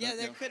general, isn't yeah, it?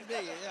 that could be,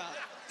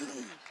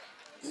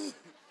 yeah.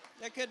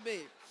 That could be.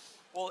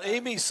 Well,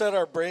 Amy said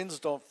our brains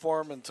don't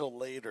form until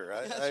later.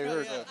 I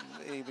heard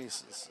Amy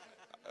says.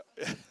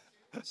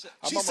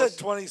 She said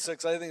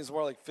 26. I think it's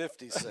more like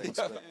 56.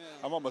 Yeah,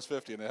 I'm almost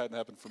 50, and it hadn't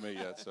happened for me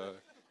yet.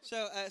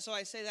 So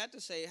I say that to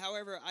say,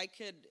 however, I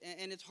could,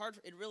 and it's hard.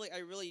 I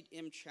really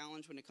am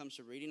challenged when it comes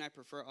to reading. I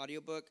prefer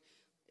audiobook,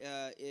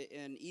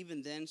 and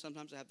even then,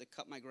 sometimes I have to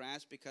cut my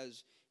grass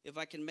because if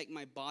I can make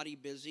my body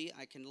busy,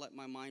 I can let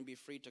my mind be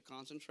free to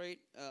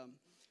concentrate.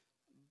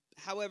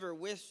 However,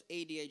 with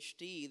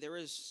ADHD, there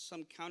is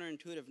some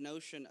counterintuitive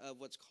notion of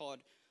what's called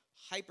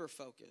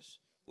hyperfocus,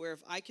 where if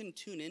I can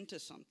tune into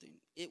something,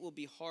 it will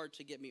be hard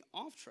to get me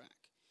off track.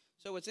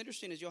 So what's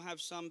interesting is you'll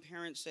have some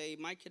parents say,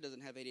 my kid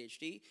doesn't have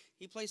ADHD.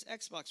 He plays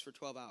Xbox for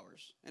 12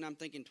 hours. And I'm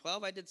thinking,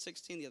 12? I did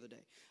 16 the other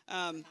day.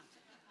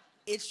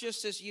 It's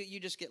just this, you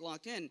just get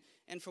locked in.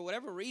 And for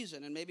whatever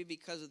reason, and maybe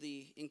because of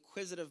the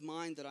inquisitive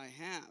mind that I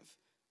have,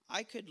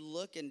 I could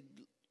look and,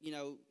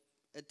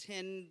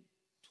 attend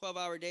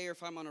 12-hour day, or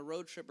if I'm on a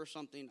road trip or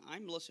something,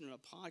 I'm listening to a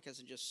podcast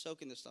and just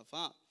soaking this stuff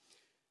up.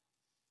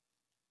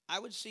 I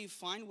would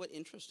find what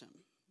interests him,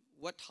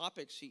 what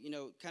topics,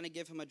 kind of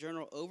give him a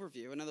general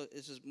overview. I know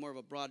this is more of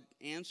a broad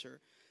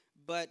answer,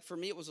 but for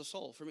me it was a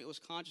soul. For me it was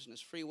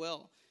consciousness, free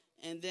will.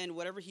 And then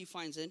whatever he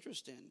finds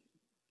interest in,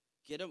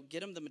 get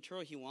him the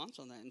material he wants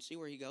on that and see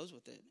where he goes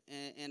with it.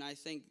 And I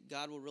think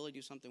God will really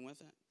do something with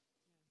it.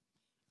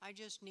 I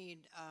just need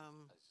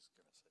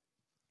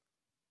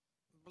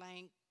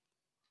blank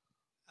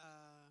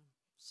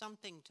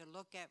something to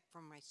look at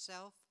for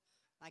myself,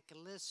 like a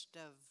list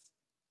of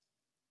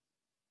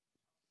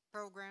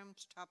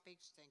programs,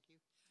 topics, thank you,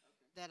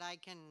 that I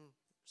can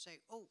say,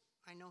 oh,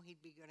 I know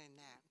he'd be good in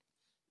that.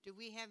 Do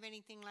we have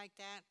anything like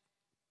that?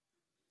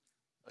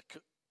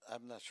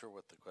 I'm not sure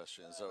what the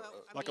question is.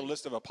 Well, I Like a mean,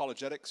 list of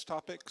apologetics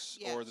topics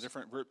or the Yes.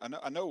 different group.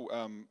 I know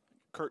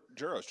Kurt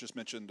Juros just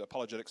mentioned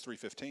Apologetics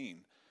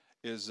 315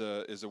 is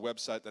a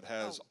website that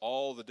has Oh.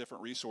 all the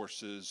different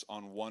resources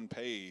on one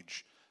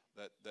page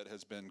that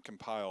has been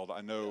compiled.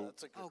 I know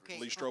That's a good Okay.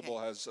 Lee Strobel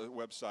has a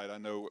website. I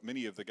know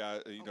many of the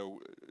guys, Jay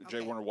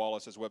Okay. Warner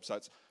Wallace has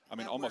websites. I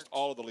mean, That almost works.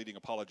 all of the leading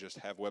apologists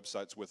have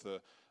websites with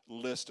a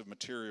list of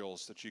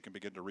materials that you can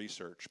begin to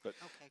research. But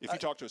Okay. if you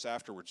talk to us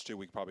afterwards, too,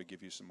 we can probably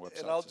give you some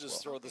websites And I'll as just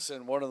well. throw this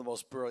in. One of the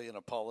most brilliant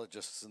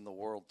apologists in the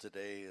world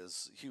today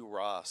is Hugh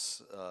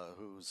Ross,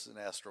 who's an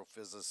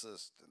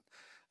astrophysicist and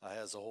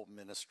has a whole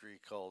ministry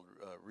called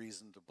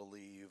Reason to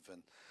Believe.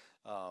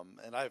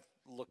 And I've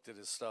looked at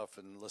his stuff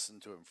and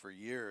listened to him for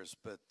years.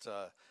 But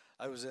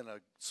I was in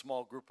a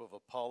small group of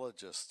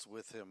apologists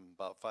with him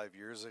about 5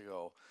 years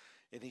ago,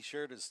 and he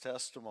shared his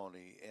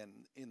testimony.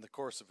 And in the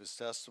course of his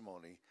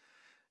testimony,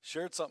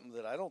 shared something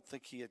that I don't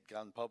think he had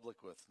gone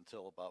public with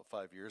until about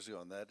 5 years ago,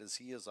 and that is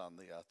he is on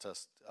the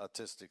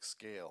autistic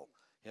scale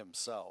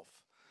himself.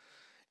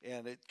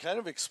 And it kind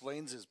of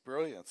explains his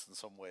brilliance in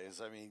some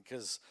ways. I mean,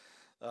 because,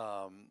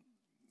 well,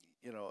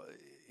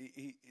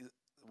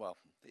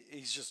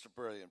 he's just a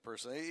brilliant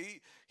person.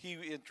 He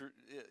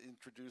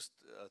introduced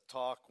a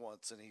talk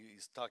once, and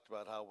he's talked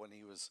about how when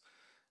he was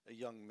a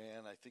young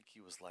man, I think he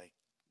was like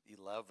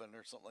 11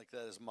 or something like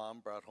that, his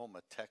mom brought home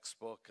a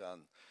textbook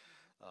on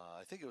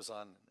I think it was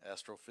on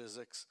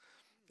astrophysics,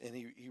 and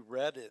he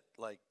read it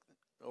like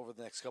over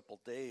the next couple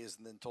of days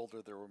and then told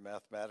her there were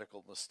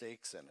mathematical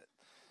mistakes in it.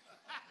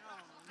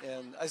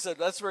 And I said,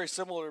 that's very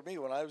similar to me.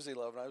 When I was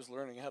 11, I was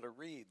learning how to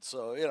read.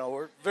 So,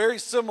 we're very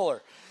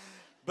similar.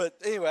 But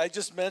anyway, I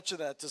just mentioned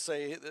that to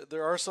say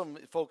there are some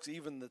folks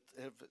even that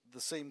have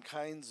the same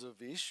kinds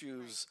of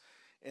issues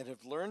and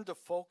have learned to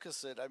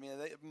focus it. I mean,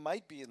 it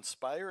might be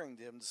inspiring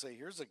to him to say,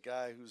 here's a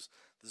guy who's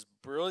this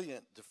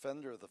brilliant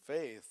defender of the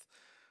faith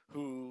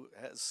who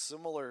has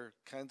similar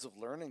kinds of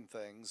learning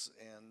things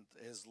and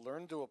has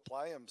learned to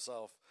apply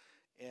himself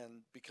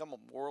and become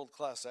a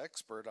world-class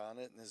expert on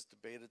it and has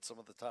debated some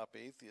of the top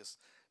atheists.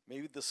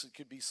 Maybe this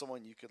could be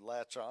someone you could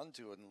latch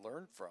onto and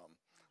learn from.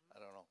 I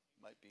don't know.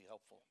 Might be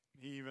helpful.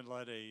 He even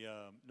led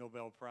a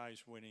Nobel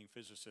Prize winning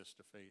physicist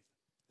to faith.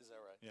 Is that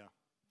right? Yeah.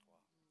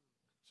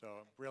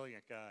 So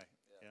brilliant guy.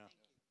 Yeah.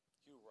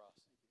 Hugh Ross.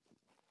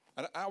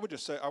 And I would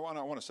just say, I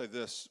want to say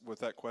this with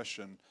that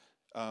question,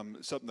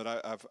 something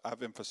that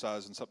I've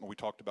emphasized and something we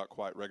talked about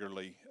quite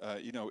regularly.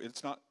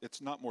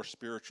 It's not more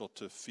spiritual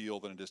to feel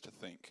than it is to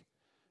think.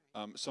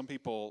 Some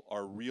people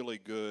are really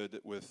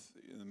good with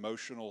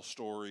emotional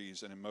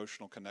stories and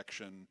emotional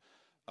connection.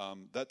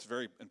 That's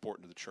very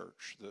important to the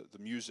church, the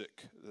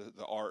music,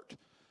 the art.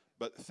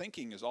 But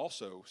thinking is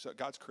also, so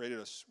God's created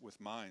us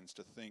with minds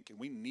to think, and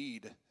we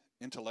need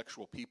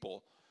intellectual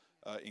people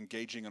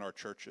engaging in our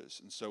churches.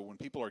 And so when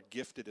people are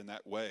gifted in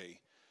that way,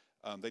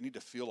 they need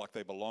to feel like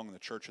they belong in the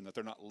church and that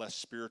they're not less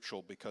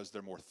spiritual because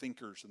they're more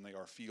thinkers than they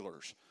are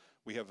feelers.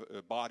 We have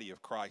a body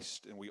of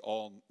Christ, and we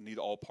all need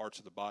all parts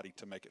of the body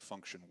to make it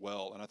function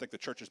well. And I think the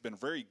church has been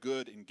very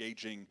good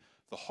engaging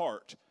the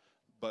heart,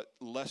 but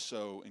less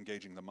so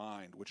engaging the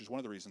mind, which is one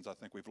of the reasons I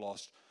think we've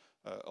lost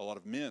a lot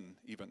of men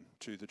even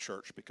to the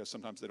church, because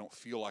sometimes they don't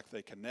feel like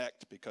they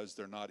connect because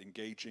they're not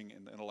engaging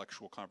in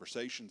intellectual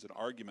conversations and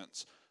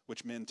arguments,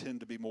 which men tend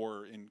to be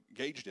more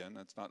engaged in.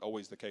 That's not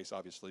always the case,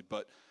 obviously,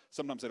 but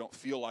sometimes they don't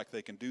feel like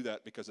they can do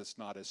that because it's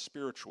not as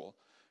spiritual,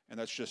 and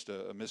that's just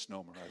a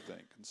misnomer, I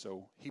think. And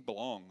so he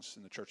belongs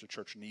in the church. The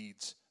church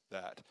needs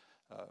that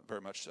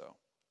very much so.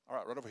 All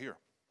right, right over here.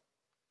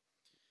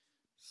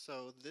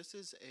 So this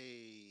is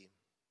a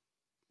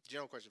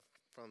general question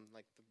from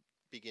like the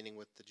beginning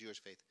with the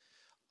Jewish faith.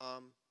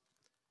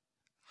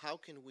 How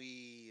can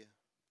we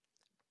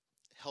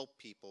help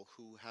people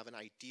who have an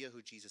idea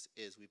who Jesus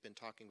is? We've been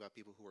talking about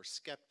people who are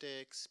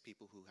skeptics,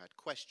 people who had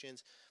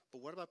questions,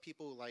 but what about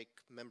people like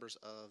members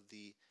of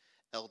the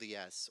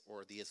LDS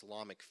or the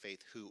Islamic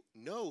faith who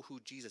know who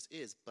Jesus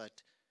is,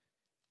 but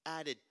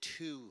added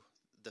to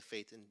the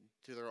faith and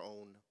to their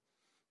own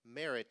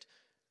merit,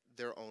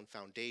 their own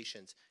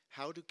foundations?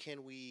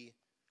 Can we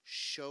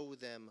show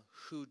them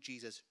who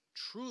Jesus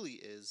truly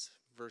is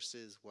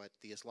versus what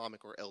the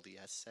Islamic or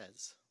LDS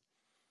says?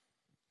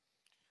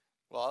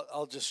 Well,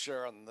 I'll just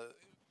share on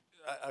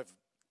I've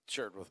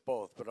shared with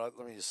both, but let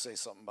me just say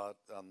something about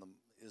on the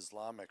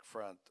Islamic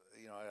front.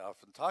 I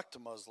often talk to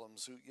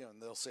Muslims who,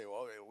 and they'll say,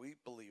 well, we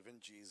believe in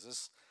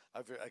Jesus.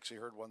 I've actually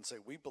heard one say,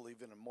 we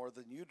believe in him more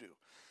than you do.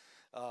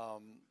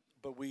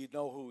 But we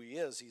know who he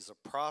is. He's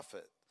a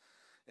prophet.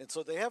 And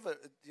so they have 2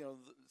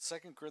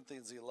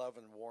 Corinthians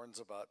 11 warns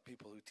about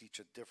people who teach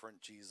a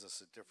different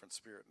Jesus, a different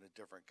spirit, and a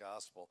different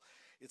gospel.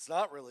 It's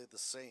not really the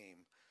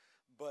same.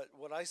 But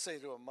what I say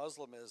to a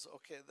Muslim is,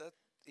 okay, that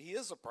he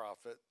is a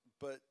prophet,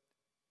 but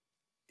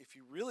if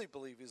you really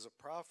believe he's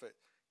a prophet,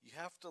 you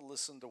have to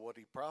listen to what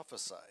he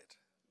prophesied.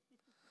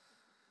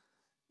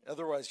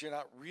 Otherwise, you're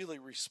not really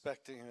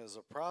respecting him as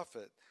a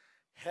prophet.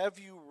 Have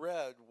you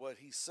read what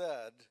he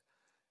said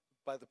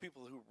by the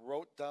people who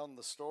wrote down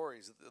the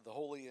stories, the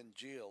Holy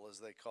Injil, as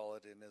they call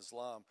it in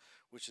Islam,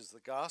 which is the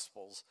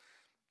Gospels?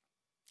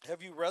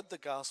 Have you read the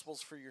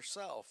Gospels for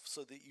yourself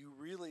so that you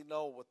really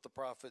know what the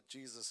prophet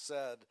Jesus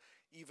said,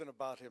 even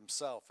about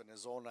himself and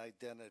his own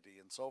identity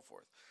and so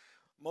forth?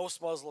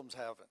 Most Muslims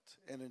haven't.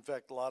 And in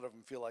fact, a lot of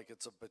them feel like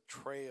it's a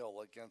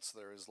betrayal against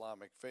their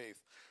Islamic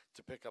faith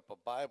to pick up a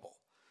Bible.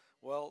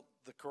 Well,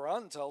 the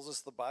Quran tells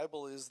us the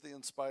Bible is the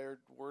inspired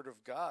word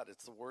of God.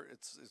 It's the word.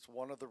 It's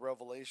one of the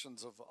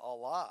revelations of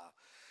Allah,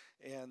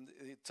 and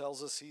it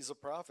tells us he's a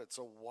prophet.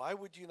 So why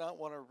would you not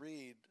want to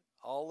read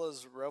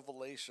Allah's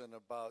revelation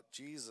about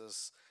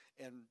Jesus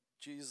and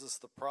Jesus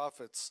the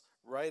prophet's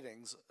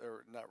writings,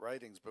 or not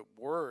writings, but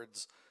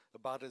words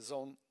about his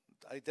own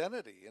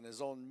identity and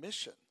his own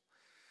mission?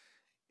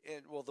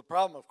 And well, the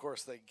problem, of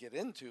course, they get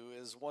into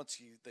is once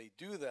they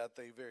do that,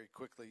 they very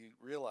quickly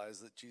realize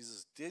that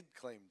Jesus did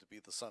claim to be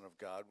the Son of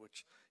God,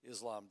 which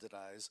Islam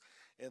denies,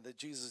 and that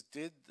Jesus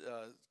did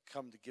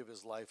come to give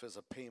his life as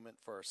a payment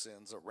for our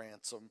sins, a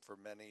ransom for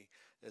many,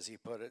 as he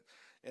put it,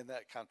 and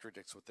that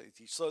contradicts what they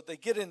teach. So they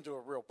get into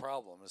a real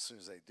problem as soon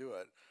as they do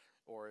it,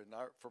 or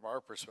from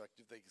our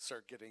perspective, they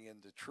start getting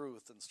into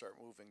truth and start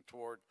moving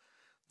toward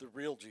the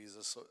real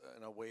Jesus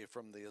and away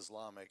from the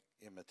Islamic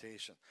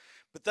imitation.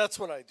 But that's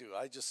what I do.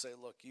 I just say,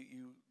 look,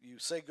 you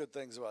say good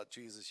things about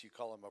Jesus, you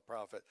call him a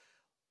prophet,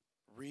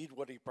 read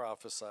what he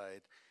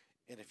prophesied,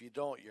 and if you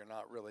don't, you're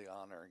not really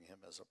honoring him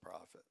as a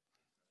prophet.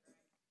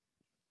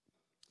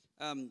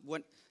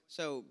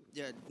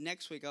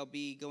 Next week I'll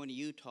be going to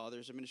Utah.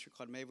 There's a ministry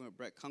called Maven with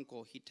Brett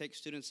Kunkel. He takes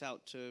students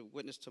out to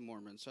witness to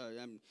Mormons. So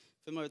I'm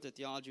familiar with the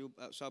theology,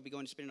 so I'll be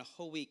going to spend a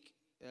whole week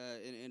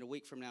in a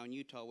week from now in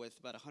Utah with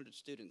about 100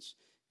 students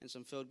and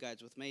some field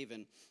guides with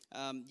Maven.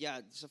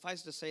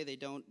 Suffice to say they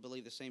don't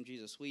believe the same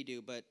Jesus we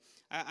do, but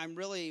I'm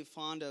really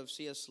fond of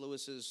C.S.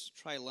 Lewis's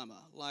trilemma,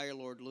 liar,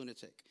 Lord,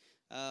 lunatic.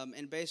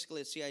 And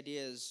basically it's the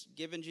idea is,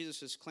 given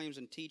Jesus' claims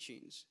and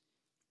teachings,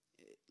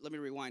 let me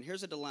rewind.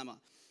 Here's a dilemma.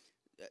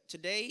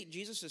 Today,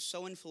 Jesus is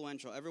so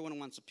influential, everyone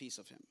wants a piece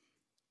of him.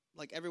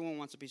 Like, everyone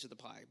wants a piece of the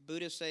pie.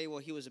 Buddhists say, well,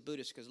 he was a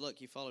Buddhist because, look,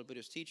 he followed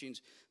Buddhist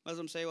teachings.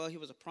 Muslims say, well, he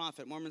was a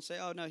prophet. Mormons say,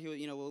 oh, no, he was,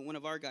 one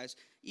of our guys.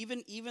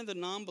 Even the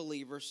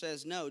non-believer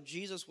says, no,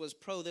 Jesus was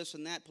pro this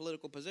and that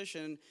political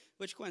position,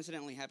 which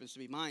coincidentally happens to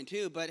be mine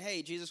too. But,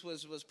 hey, Jesus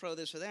was pro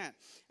this or that.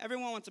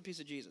 Everyone wants a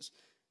piece of Jesus.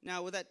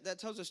 Now, with that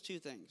tells us two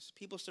things.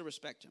 People still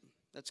respect him.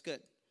 That's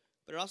good.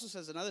 But it also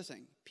says another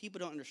thing. People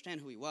don't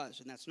understand who he was,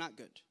 and that's not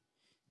good.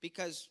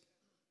 Because,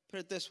 put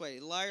it this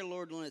way, liar,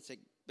 Lord, lunatic.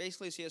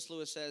 Basically, C.S.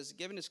 Lewis says,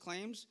 given his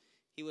claims,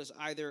 he was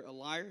either a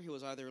liar, he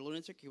was either a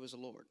lunatic, he was a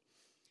Lord.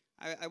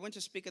 I went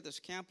to speak at this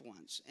camp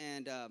once,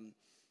 and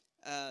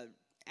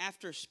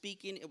after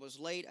speaking, it was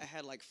late. I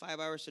had like 5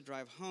 hours to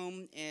drive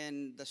home,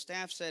 and the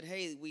staff said,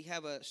 hey, we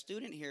have a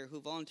student here who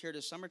volunteered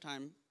this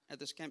summertime at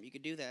this camp. You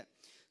could do that.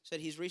 Said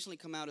he's recently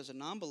come out as a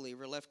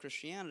non-believer, left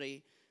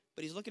Christianity,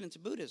 but he's looking into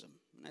Buddhism.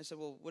 And I said,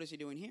 well, what is he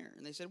doing here?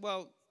 And they said,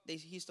 well,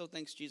 he still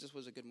thinks Jesus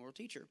was a good moral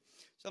teacher.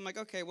 So I'm like,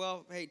 okay,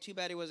 well, hey, too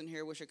bad he wasn't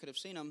here. Wish I could have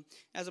seen him.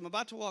 As I'm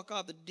about to walk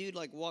off, the dude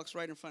walks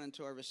right in front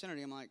into our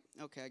vicinity. I'm like,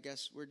 okay, I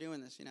guess we're doing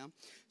this,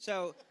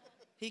 So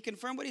he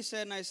confirmed what he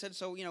said, and I said,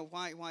 so,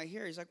 why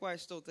here? He's like, well, I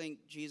still think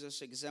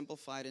Jesus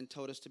exemplified and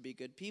told us to be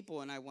good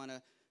people, and I want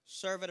to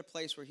serve at a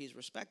place where he's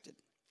respected.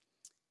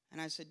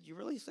 And I said, you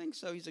really think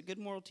so? He's a good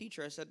moral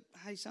teacher. I said,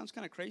 he sounds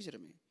kind of crazy to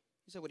me.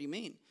 He said, what do you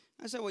mean?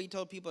 I said, well, he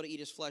told people to eat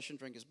his flesh and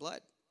drink his blood.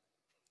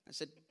 I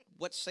said,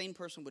 what sane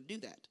person would do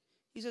that?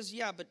 He says,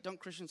 yeah, but don't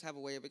Christians have a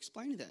way of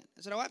explaining that?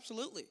 I said, oh,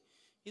 absolutely.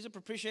 He's a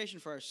propitiation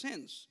for our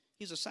sins.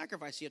 He's a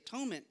sacrifice, the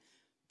atonement.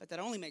 But that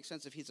only makes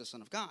sense if he's the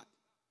Son of God.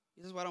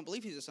 He says, well, I don't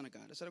believe he's the Son of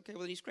God. I said, okay,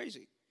 well, then he's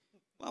crazy.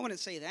 Well, I wouldn't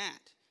say that.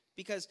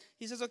 Because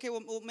he says, okay,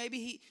 well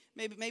maybe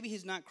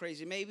he's not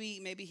crazy.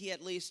 Maybe he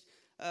at least,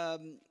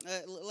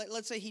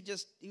 let's say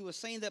he was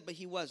saying that, but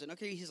he wasn't.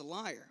 Okay, he's a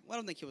liar. Well, I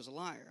don't think he was a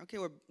liar. Okay,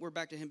 we're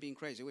back to him being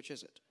crazy. Which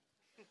is it?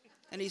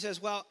 And he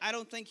says, well, I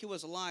don't think he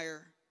was a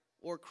liar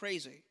or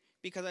crazy.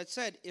 Because I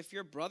said, if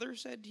your brother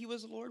said he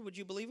was the Lord, would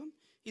you believe him?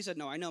 He said,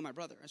 no, I know my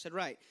brother. I said,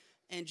 right.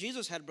 And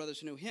Jesus had brothers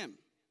who knew him.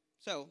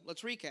 So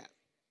let's recap.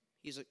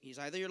 He's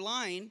either you're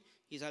lying,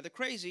 he's either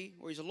crazy,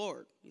 or he's a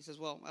Lord. He says,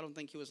 well, I don't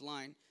think he was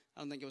lying.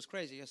 I don't think he was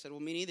crazy. I said,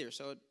 well, me neither.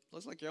 So it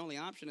looks like your only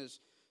option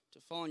is to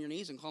fall on your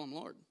knees and call him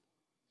Lord.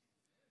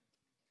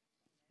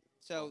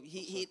 So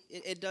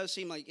it does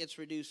seem like it's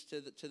reduced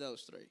to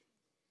those three.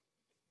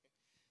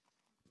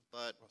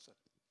 But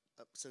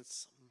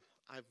since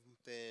I've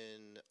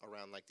been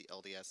around like the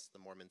LDS, the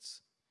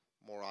Mormons,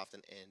 more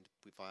often, and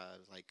we've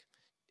like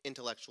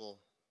intellectual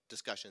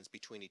discussions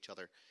between each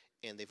other,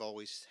 and they've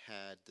always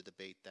had the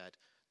debate that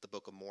the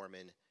Book of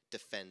Mormon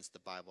defends the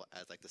Bible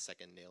as like the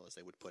second nail, as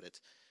they would put it,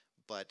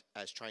 but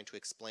as trying to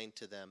explain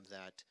to them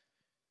that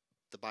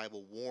the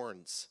Bible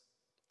warns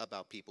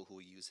about people who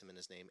use him in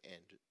his name,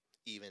 and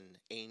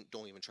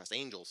don't even trust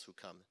angels who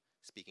come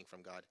speaking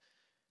from God.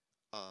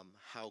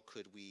 How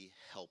could we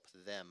help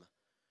them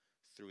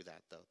through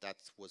that, though? That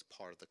was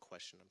part of the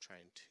question I'm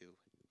trying to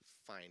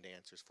find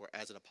answers for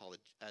as an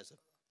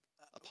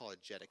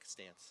apologetic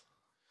stance.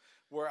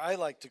 Where I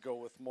like to go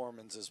with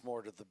Mormons is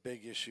more to the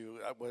big issue,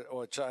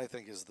 which I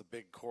think is the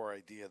big core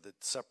idea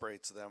that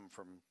separates them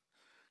from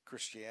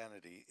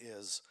Christianity,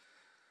 is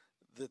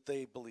that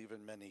they believe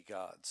in many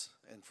gods.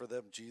 And for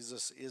them,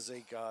 Jesus is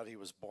a god. He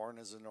was born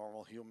as a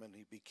normal human.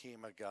 He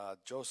became a god.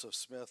 Joseph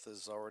Smith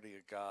is already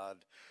a god.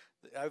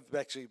 I've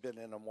actually been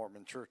in a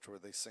Mormon church where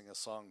they sing a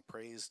song,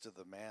 Praise to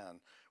the Man,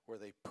 where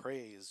they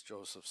praise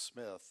Joseph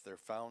Smith, their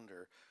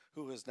founder,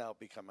 who has now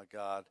become a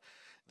god.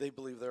 They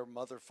believe they're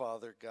mother,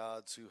 father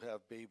gods who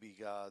have baby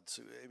gods.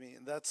 I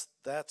mean, that's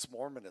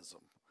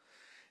Mormonism.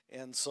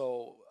 And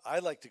so I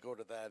like to go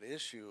to that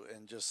issue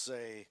and just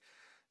say,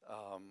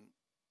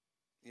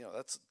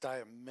 that's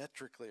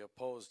diametrically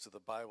opposed to the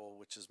Bible,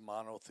 which is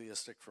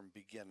monotheistic from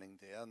beginning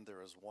to end.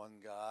 There is one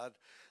God.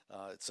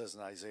 It says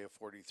in Isaiah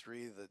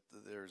 43 that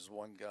there's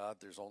one God.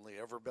 There's only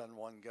ever been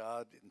one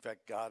God. In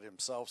fact, God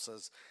himself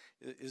says,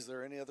 is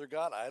there any other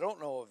God? I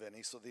don't know of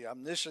any. So the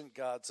omniscient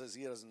God says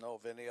he doesn't know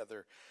of any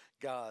other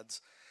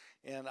gods.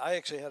 And I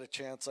actually had a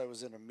chance. I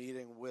was in a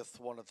meeting with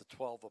one of the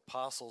 12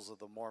 apostles of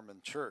the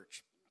Mormon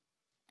church.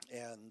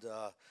 And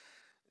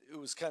it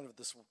was kind of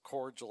this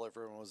cordial.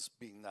 Everyone was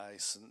being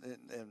nice,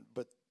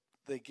 but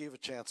they gave a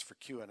chance for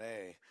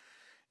Q&A.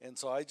 And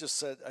so I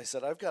said,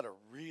 I've got a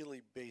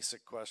really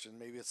basic question.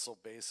 Maybe it's so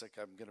basic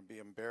I'm going to be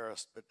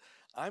embarrassed, but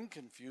I'm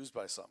confused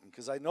by something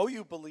because I know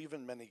you believe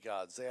in many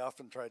gods. They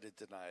often try to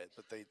deny it,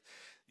 but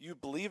you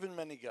believe in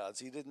many gods.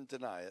 He didn't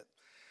deny it.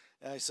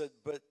 And I said,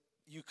 but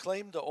you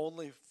claim to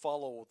only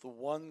follow the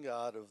one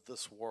God of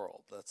this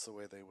world. That's the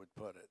way they would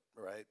put it,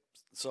 right?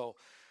 So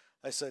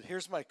I said,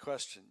 here's my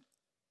question.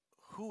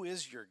 Who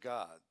is your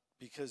God?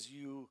 Because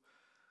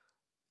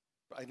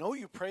I know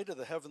you pray to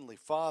the Heavenly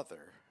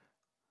Father,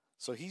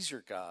 so he's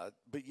your God,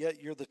 but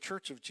yet you're the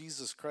Church of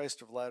Jesus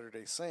Christ of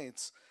Latter-day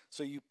Saints,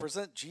 so you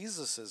present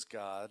Jesus as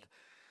God,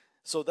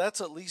 so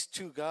that's at least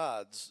two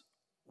gods.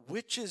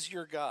 Which is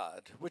your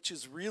God? Which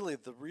is really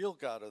the real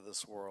God of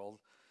this world?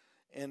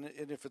 And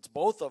if it's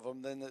both of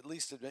them, then at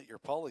least admit you're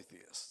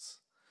polytheists.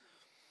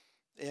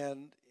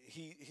 And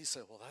he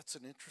said, well, that's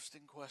an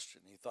interesting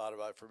question. He thought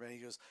about it for a minute.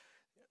 He goes,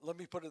 let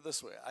me put it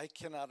this way. I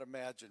cannot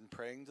imagine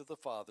praying to the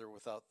Father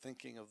without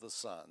thinking of the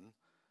Son,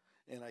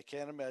 and I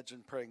can't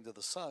imagine praying to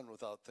the Son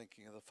without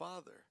thinking of the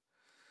Father.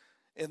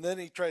 And then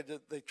they tried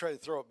to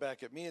throw it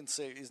back at me and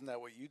say, isn't that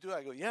what you do?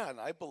 I go, yeah, and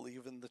I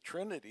believe in the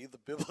Trinity, the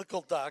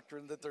biblical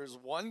doctrine that there's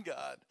one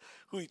God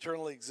who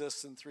eternally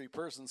exists in three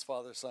persons,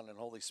 Father, Son, and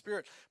Holy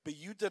Spirit. But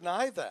you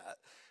deny that.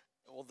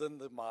 Well, then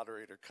the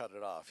moderator cut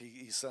it off.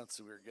 He sensed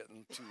that we were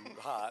getting too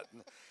hot.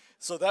 And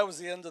so that was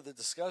the end of the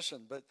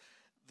discussion. But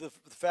the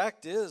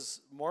fact is,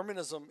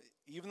 Mormonism,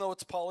 even though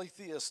it's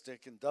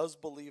polytheistic and does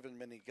believe in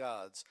many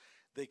gods,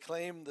 they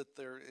claim that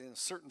they're, in a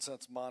certain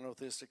sense,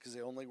 monotheistic because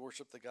they only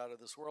worship the God of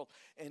this world.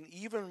 And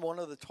even one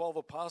of the 12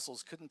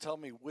 apostles couldn't tell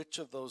me which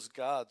of those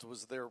gods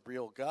was their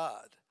real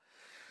God.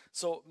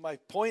 So my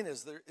point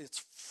is,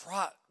 it's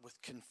fraught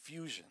with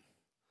confusion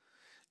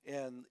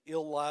and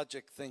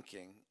illogic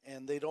thinking,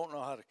 and they don't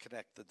know how to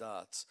connect the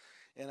dots.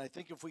 And I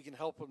think if we can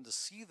help them to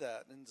see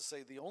that and to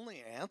say the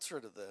only answer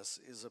to this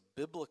is a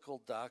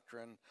biblical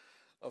doctrine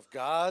of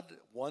God,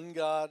 one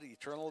God,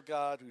 eternal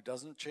God, who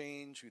doesn't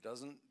change, who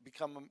doesn't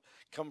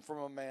come from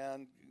a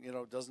man,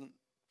 doesn't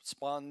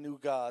spawn new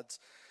gods,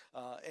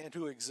 and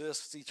who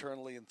exists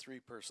eternally in three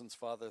persons,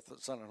 Father,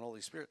 Son, and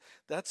Holy Spirit.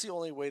 That's the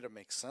only way to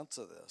make sense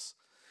of this.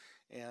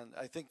 And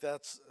I think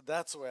that's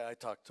the way I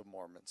talk to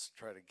Mormons,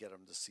 try to get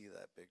them to see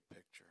that big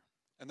picture.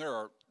 And there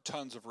are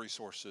tons of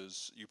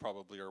resources. You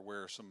probably are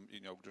aware of some,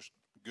 just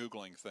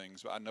Googling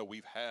things. But I know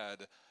we've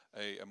had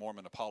a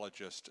Mormon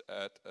apologist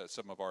at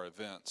some of our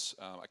events.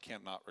 I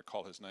cannot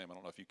recall his name. I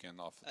don't know if you can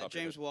off the top of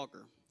your head. James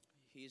Walker.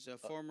 He's a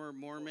former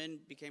Mormon,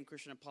 became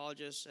Christian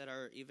apologist at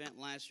our event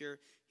last year.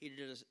 He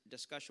did a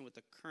discussion with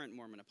the current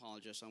Mormon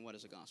apologist on what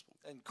is the gospel.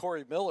 And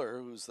Corey Miller,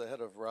 who's the head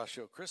of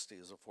Ratio Christi,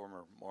 is a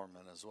former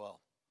Mormon as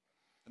well.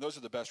 And those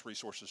are the best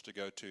resources to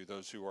go to,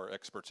 those who are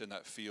experts in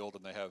that field,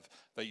 and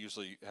they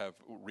usually have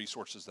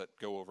resources that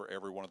go over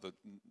every one of the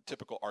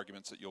typical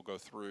arguments that you'll go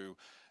through,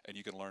 and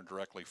you can learn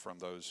directly from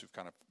those who've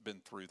kind of been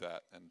through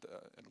that and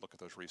look at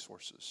those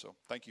resources. So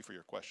thank you for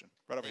your question.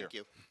 Right over here.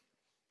 Thank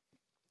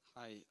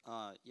you.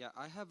 Hi. Yeah,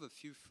 I have a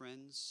few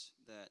friends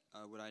that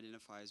would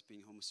identify as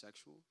being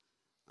homosexual,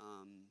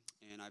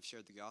 and I've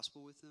shared the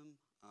gospel with them.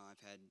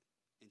 I've had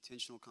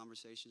intentional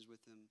conversations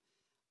with them,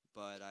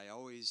 but I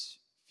always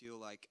feel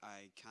like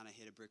I kind of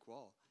hit a brick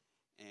wall,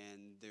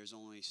 and there's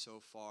only so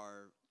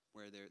far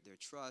where their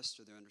trust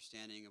or their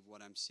understanding of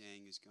what I'm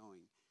saying is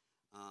going,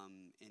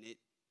 and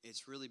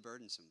it's really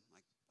burdensome.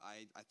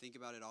 Like I think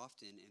about it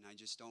often, and I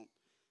just don't.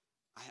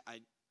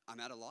 I'm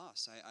at a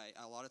loss.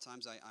 A lot of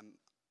times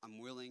I'm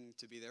willing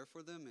to be there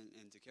for them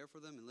and to care for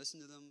them and listen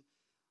to them,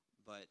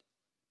 but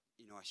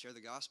I share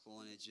the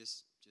gospel and it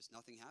just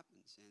nothing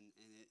happens,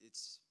 and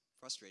it's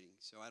frustrating.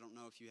 So I don't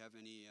know if you have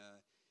any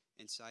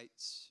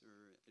insights or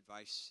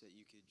advice that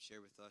you could share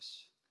with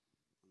us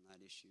on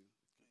that issue.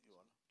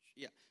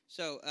 Yeah.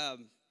 So,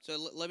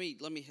 let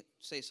me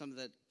say something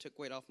that took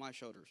weight off my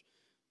shoulders.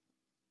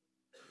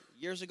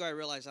 Years ago, I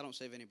realized I don't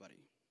save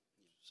anybody,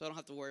 so I don't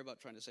have to worry about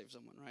trying to save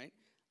someone. Right?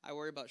 I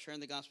worry about sharing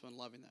the gospel and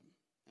loving them.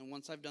 And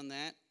once I've done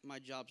that, my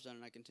job's done,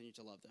 and I continue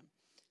to love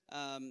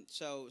them.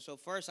 So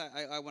first,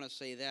 I want to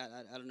say that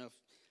I don't know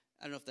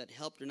if that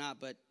helped or not,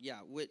 but yeah,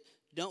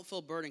 don't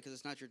feel burdened because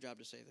it's not your job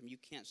to save them. You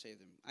can't save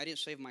them. I didn't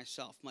save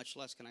myself, much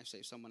less can I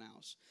save someone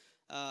else.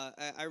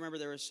 I remember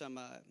there was some.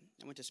 I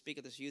went to speak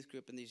at this youth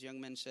group, and these young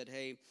men said,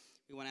 "Hey,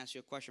 we want to ask you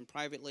a question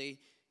privately,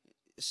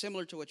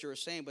 similar to what you were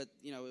saying, but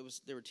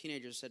they were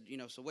teenagers. Said,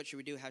 so what should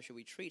we do? How should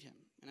we treat him?"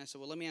 And I said,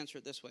 "Well, let me answer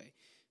it this way.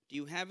 Do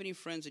you have any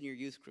friends in your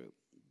youth group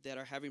that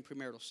are having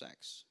premarital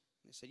sex?"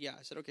 And they said, "Yeah."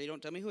 I said, "Okay,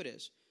 don't tell me who it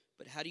is,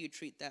 but how do you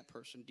treat that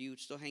person? Do you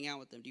still hang out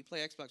with them? Do you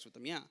play Xbox with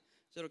them?" "Yeah."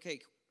 I said,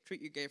 "Okay, treat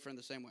your gay friend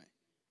the same way,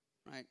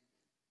 right?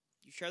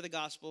 You share the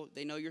gospel.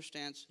 They know your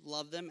stance.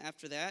 Love them.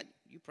 After that,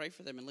 you pray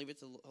for them and leave it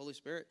to the Holy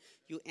Spirit.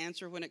 You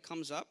answer when it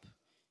comes up.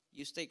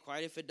 You stay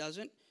quiet if it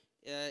doesn't.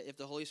 If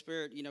the Holy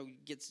Spirit,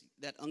 gets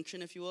that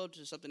unction, if you will,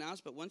 to something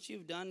else. But once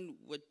you've done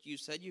what you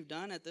said you've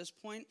done at this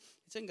point,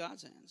 it's in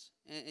God's hands.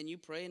 And you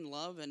pray and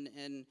love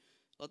and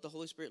let the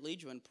Holy Spirit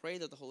lead you, and pray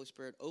that the Holy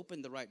Spirit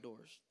open the right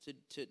doors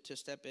to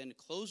step in,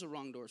 close the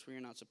wrong doors where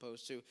you're not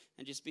supposed to,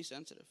 and just be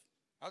sensitive."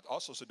 I'd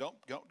also say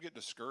don't get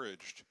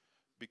discouraged,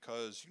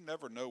 because you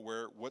never know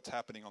what's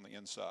happening on the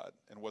inside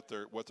and what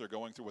they're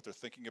going through, what they're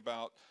thinking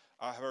about.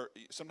 I heard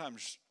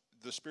sometimes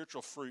the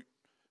spiritual fruit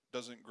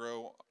doesn't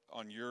grow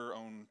on your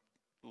own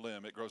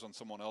limb; it grows on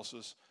someone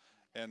else's.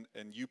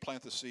 And you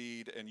plant the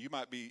seed, and you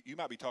might be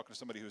talking to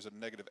somebody who's a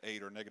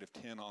 -8 or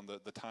 -10 on the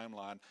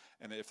timeline,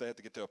 and if they have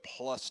to get to a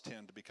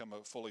 +10 to become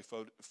a fully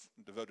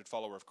devoted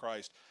follower of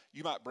Christ,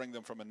 you might bring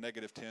them from a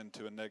 -10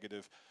 to a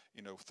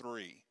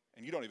 -3,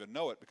 and you don't even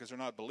know it because they're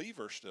not a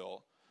believer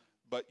still.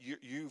 But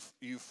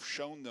you've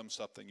shown them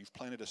something. You've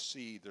planted a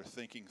seed. They're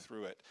thinking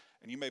through it,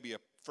 and you may be a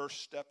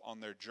first step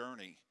on their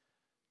journey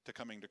to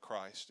coming to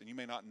Christ. And you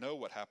may not know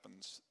what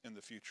happens in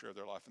the future of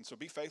their life. And so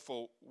be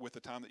faithful with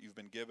the time that you've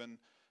been given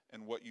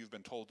and what you've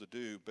been told to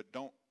do. But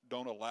don't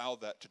allow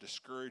that to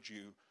discourage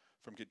you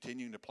from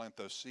continuing to plant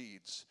those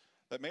seeds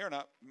that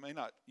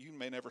you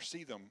may never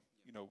see them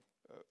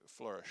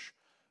flourish.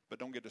 But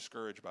don't get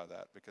discouraged by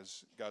that,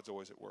 because God's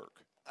always at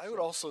work. I would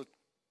also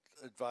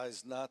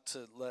advise not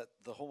to let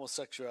the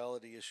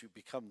homosexuality issue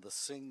become the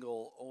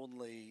single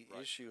only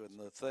issue in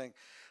the thing.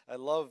 I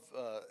love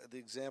the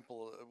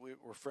example.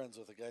 We're friends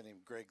with a guy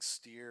named Greg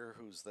Steer,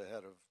 who's the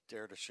head of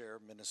Dare to Share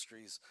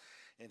Ministries,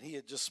 and he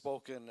had just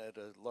spoken at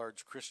a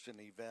large Christian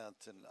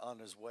event, and on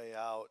his way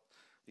out,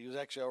 he was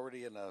actually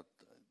already in a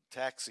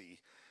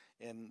taxi,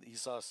 and he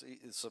saw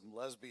some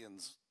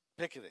lesbians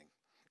picketing.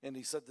 And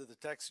he said to the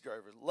taxi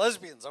driver,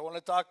 "Lesbians, I want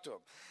to talk to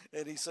them."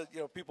 And he said,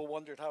 people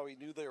wondered how he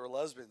knew they were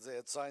lesbians. They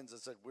had signs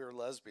that said, "We're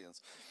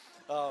lesbians."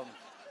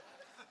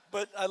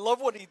 But I love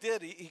what he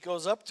did. He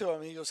goes up to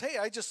him, and he goes, "Hey,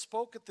 I just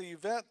spoke at the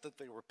event that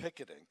they were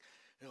picketing."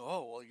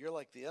 "Oh, well, you're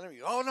like the enemy."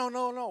 "Oh,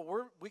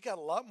 no. We got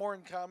a lot more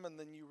in common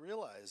than you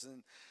realize."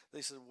 And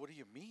they said, "What do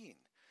you mean?"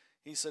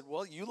 He said,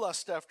 "Well, you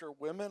lust after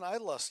women. I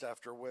lust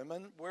after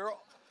women.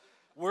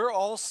 We're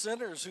all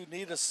sinners who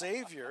need a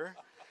Savior."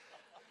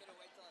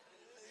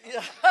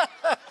 Yeah,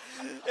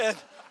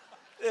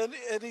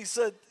 and he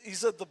said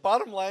the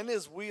bottom line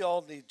is we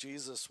all need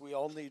Jesus. We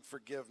all need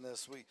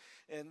forgiveness.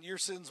 And your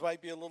sins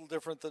might be a little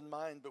different than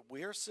mine, but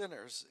we are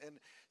sinners. And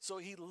so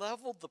he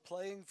leveled the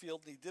playing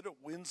field. And he did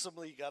it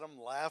winsomely. He got them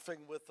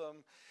laughing with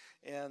them,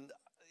 and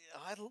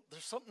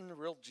there's something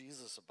real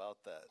Jesus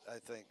about that. I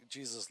think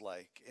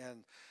Jesus-like,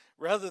 and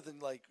rather than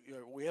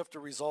we have to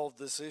resolve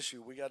this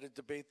issue, we got to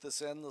debate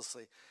this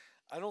endlessly.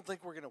 I don't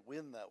think we're going to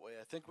win that way.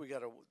 I think we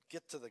got to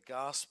get to the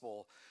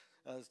gospel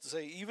to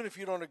say, even if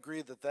you don't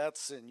agree that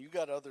that's sin, you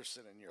got other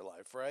sin in your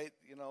life, right?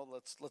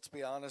 Let's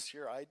be honest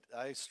here.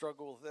 I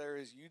struggle with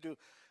areas you do.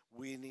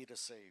 We need a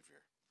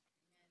Savior.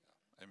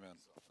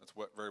 Amen. That's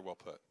very well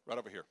put. Right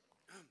over here.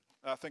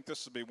 I think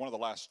this will be one of the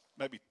last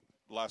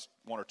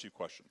one or two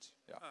questions.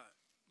 Yeah.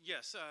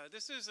 Yes,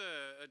 this is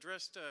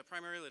addressed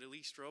primarily to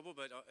Lee Strobel,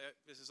 but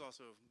this is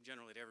also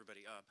generally to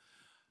everybody.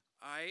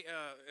 I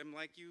am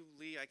like you,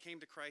 Lee. I came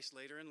to Christ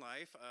later in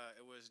life.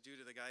 It was due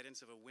to the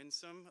guidance of a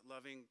winsome,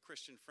 loving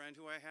Christian friend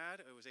who I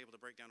had. I was able to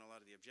break down a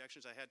lot of the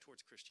objections I had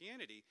towards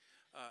Christianity.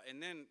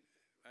 And then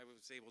I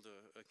was able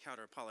to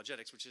counter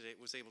apologetics, which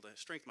was able to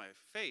strengthen my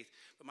faith.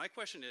 But my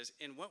question is,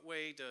 in what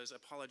way does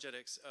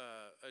apologetics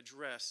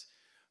address,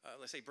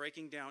 let's say,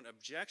 breaking down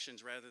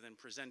objections rather than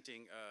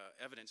presenting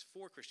evidence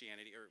for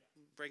Christianity, or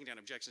breaking down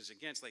objections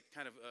against, like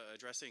kind of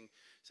addressing,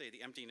 say,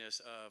 the emptiness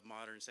of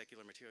modern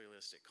secular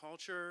materialistic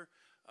culture,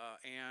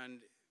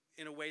 and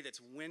in a way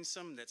that's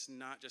winsome, that's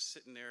not just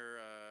sitting there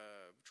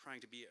trying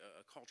to be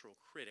a cultural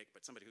critic,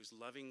 but somebody who's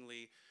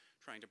lovingly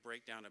trying to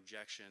break down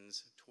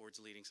objections towards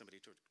leading somebody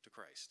to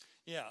Christ?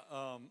 Yeah,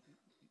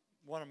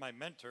 one of my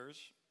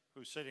mentors,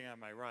 who's sitting on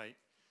my right,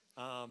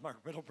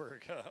 Mark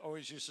Middleburg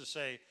always used to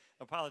say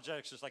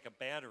apologetics is like a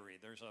battery.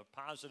 There's a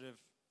positive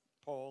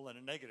pole and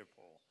a negative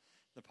pole.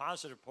 The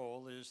positive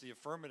pole is the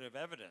affirmative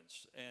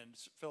evidence and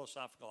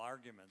philosophical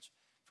arguments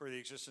for the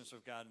existence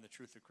of God and the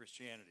truth of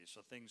Christianity.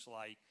 So things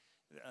like,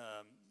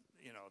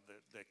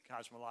 the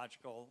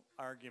cosmological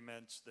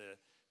arguments, the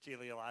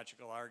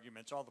teleological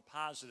arguments, all the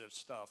positive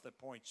stuff that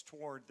points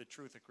toward the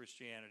truth of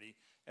Christianity,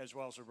 as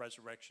well as the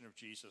resurrection of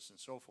Jesus and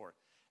so forth.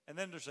 And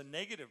then there's a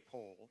negative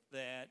pole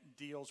that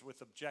deals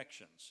with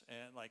objections,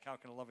 and like, how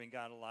can a loving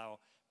God allow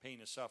pain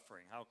and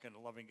suffering? How can a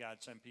loving God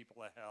send people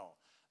to hell?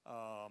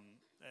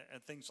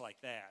 And things like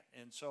that.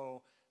 And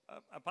so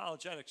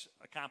apologetics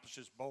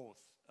accomplishes both.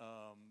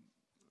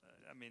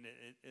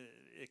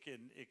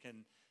 It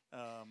can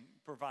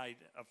provide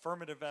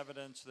affirmative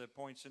evidence that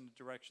points in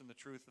the direction of the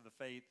truth of the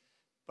faith,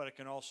 but it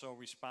can also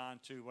respond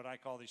to what I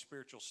call these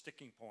spiritual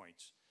sticking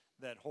points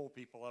that hold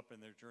people up in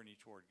their journey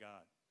toward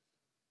God.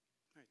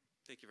 All right.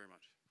 Thank you very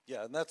much.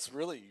 Yeah, and that's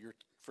really your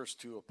first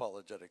two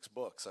apologetics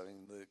books. I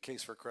mean, the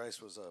Case for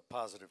Christ was a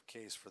positive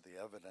case for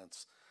the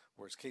evidence,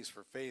 whereas Case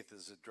for Faith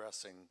is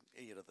addressing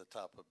 8 of the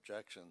top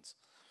objections.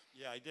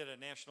 Yeah, I did a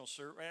national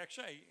survey.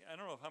 Actually, I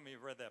don't know how many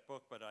have read that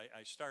book, but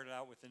I started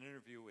out with an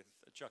interview with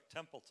Chuck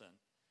Templeton,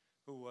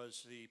 who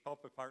was the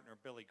pulpit partner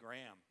of Billy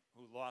Graham,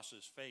 who lost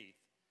his faith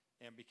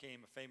and became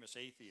a famous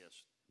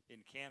atheist in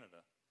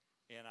Canada.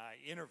 And I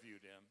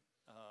interviewed him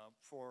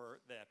for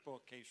that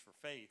book, Case for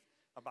Faith,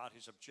 about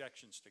his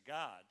objections to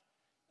God.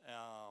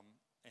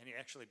 And he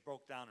actually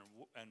broke down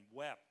and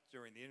wept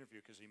during the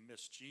interview because he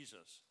missed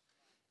Jesus.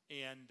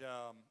 And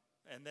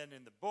then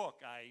in the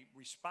book, I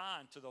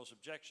respond to those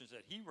objections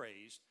that he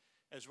raised,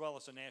 as well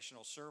as a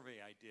national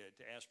survey I did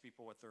to ask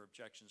people what their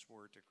objections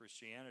were to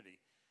Christianity.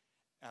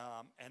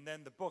 And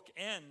then the book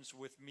ends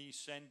with me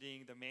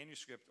sending the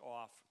manuscript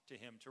off to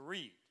him to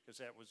read, because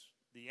that was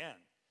the end.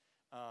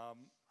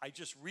 I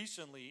just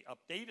recently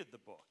updated the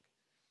book.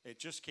 It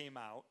just came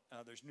out.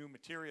 There's new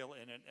material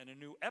in it and a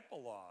new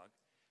epilogue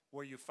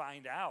where you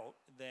find out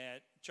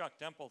that Chuck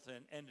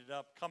Templeton ended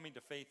up coming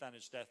to faith on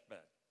his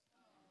deathbed.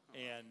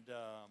 And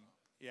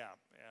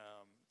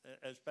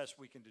as best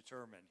we can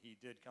determine, he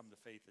did come to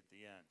faith at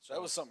the end. So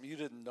that was something you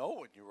didn't know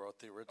when you wrote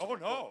the original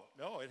book.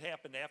 No, it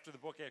happened after the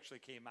book actually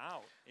came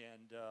out,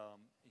 and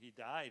he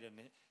died, and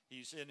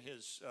he's in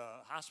his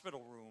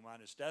hospital room on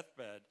his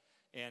deathbed,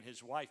 and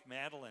his wife,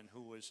 Madeline,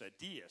 who was a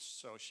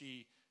deist, so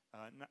she,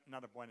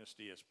 not a Buenos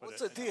Dias, but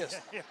what's a deist?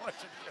 Yeah,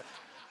 what's a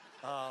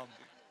deist?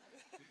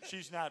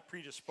 She's not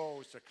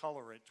predisposed to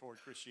color it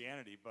toward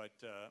Christianity, but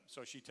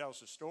so she tells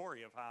the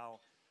story of how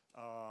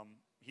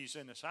he's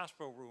in this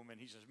hospital room, and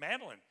he says,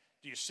 Madeline,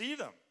 do you see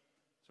them?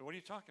 So what are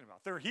you talking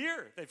about? They're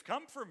here. They've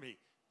come for me.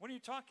 What are you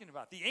talking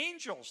about? The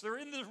angels, they're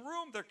in this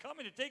room. They're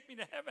coming to take me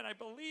to heaven. I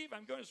believe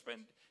I'm going to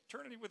spend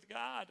eternity with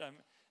God.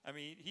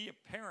 He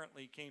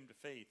apparently came to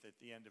faith at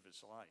the end of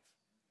his life.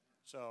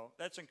 So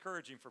that's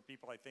encouraging for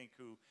people, I think,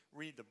 who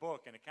read the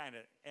book, and it kind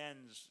of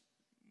ends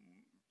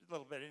a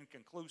little bit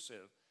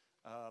inconclusive.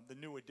 The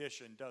new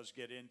edition does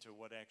get into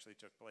what actually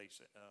took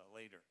place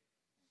later.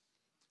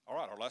 All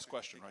right, our last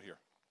question right here.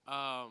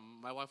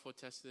 My wife will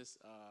test this.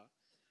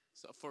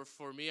 So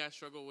for me, I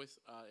struggle with,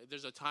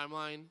 there's a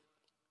timeline,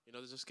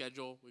 there's a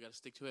schedule. We got to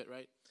stick to it,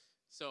 right?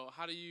 So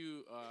how do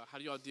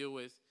y'all deal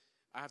with,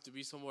 I have to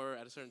be somewhere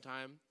at a certain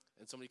time,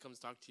 and somebody comes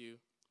to talk to you,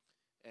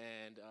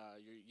 and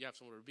you have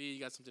somewhere to be, you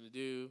got something to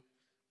do.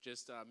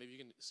 Just maybe you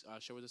can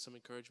share with us some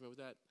encouragement with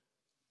that.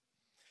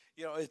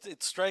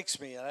 It strikes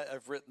me, and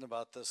I've written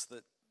about this,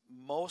 that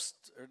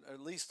most, or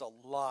at least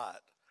a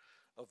lot,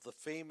 of the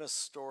famous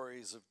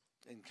stories of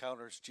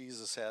encounters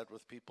Jesus had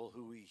with people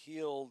who he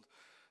healed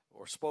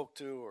or spoke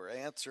to or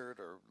answered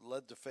or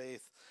led to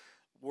faith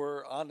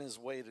were on his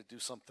way to do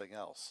something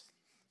else.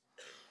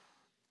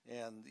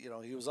 And,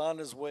 he was on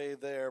his way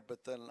there,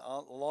 but then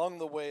along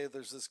the way,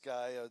 there's this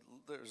guy,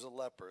 there's a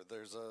leper,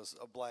 there's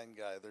a blind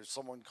guy, there's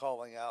someone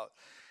calling out.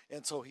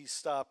 And so he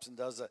stops and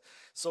does that.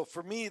 So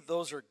for me,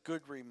 those are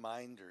good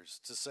reminders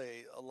to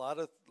say a lot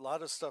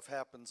of stuff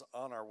happens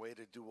on our way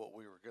to do what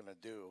we were going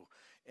to do.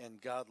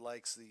 And God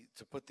likes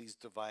to put these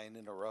divine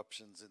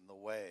interruptions in the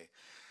way.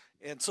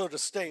 And so to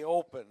stay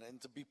open and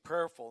to be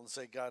prayerful and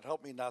say, God,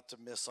 help me not to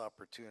miss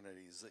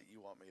opportunities that you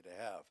want me to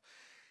have.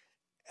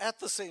 At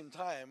the same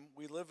time,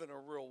 we live in a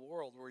real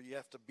world where you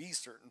have to be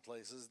certain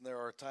places, and there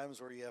are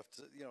times where you have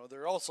to,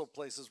 there are also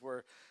places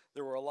where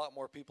there were a lot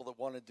more people that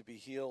wanted to be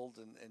healed,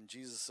 and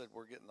Jesus said,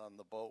 we're getting on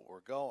the boat, we're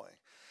going.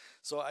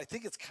 So I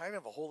think it's kind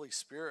of a Holy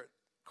Spirit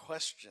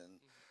question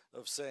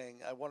of saying,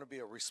 I want to be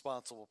a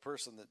responsible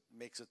person that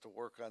makes it to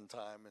work on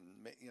time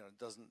and,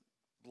 doesn't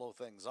blow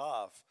things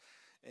off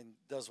and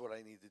does what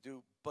I need to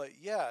do, but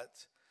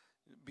yet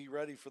be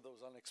ready for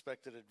those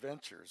unexpected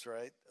adventures,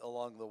 right,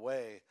 along the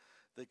way,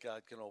 that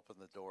God can open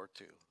the door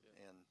to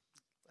and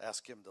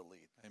ask him to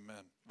lead.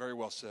 Amen. Very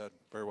well said.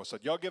 Very well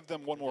said. Y'all give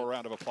them one more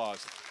round of applause.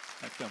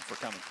 Thank them for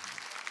coming.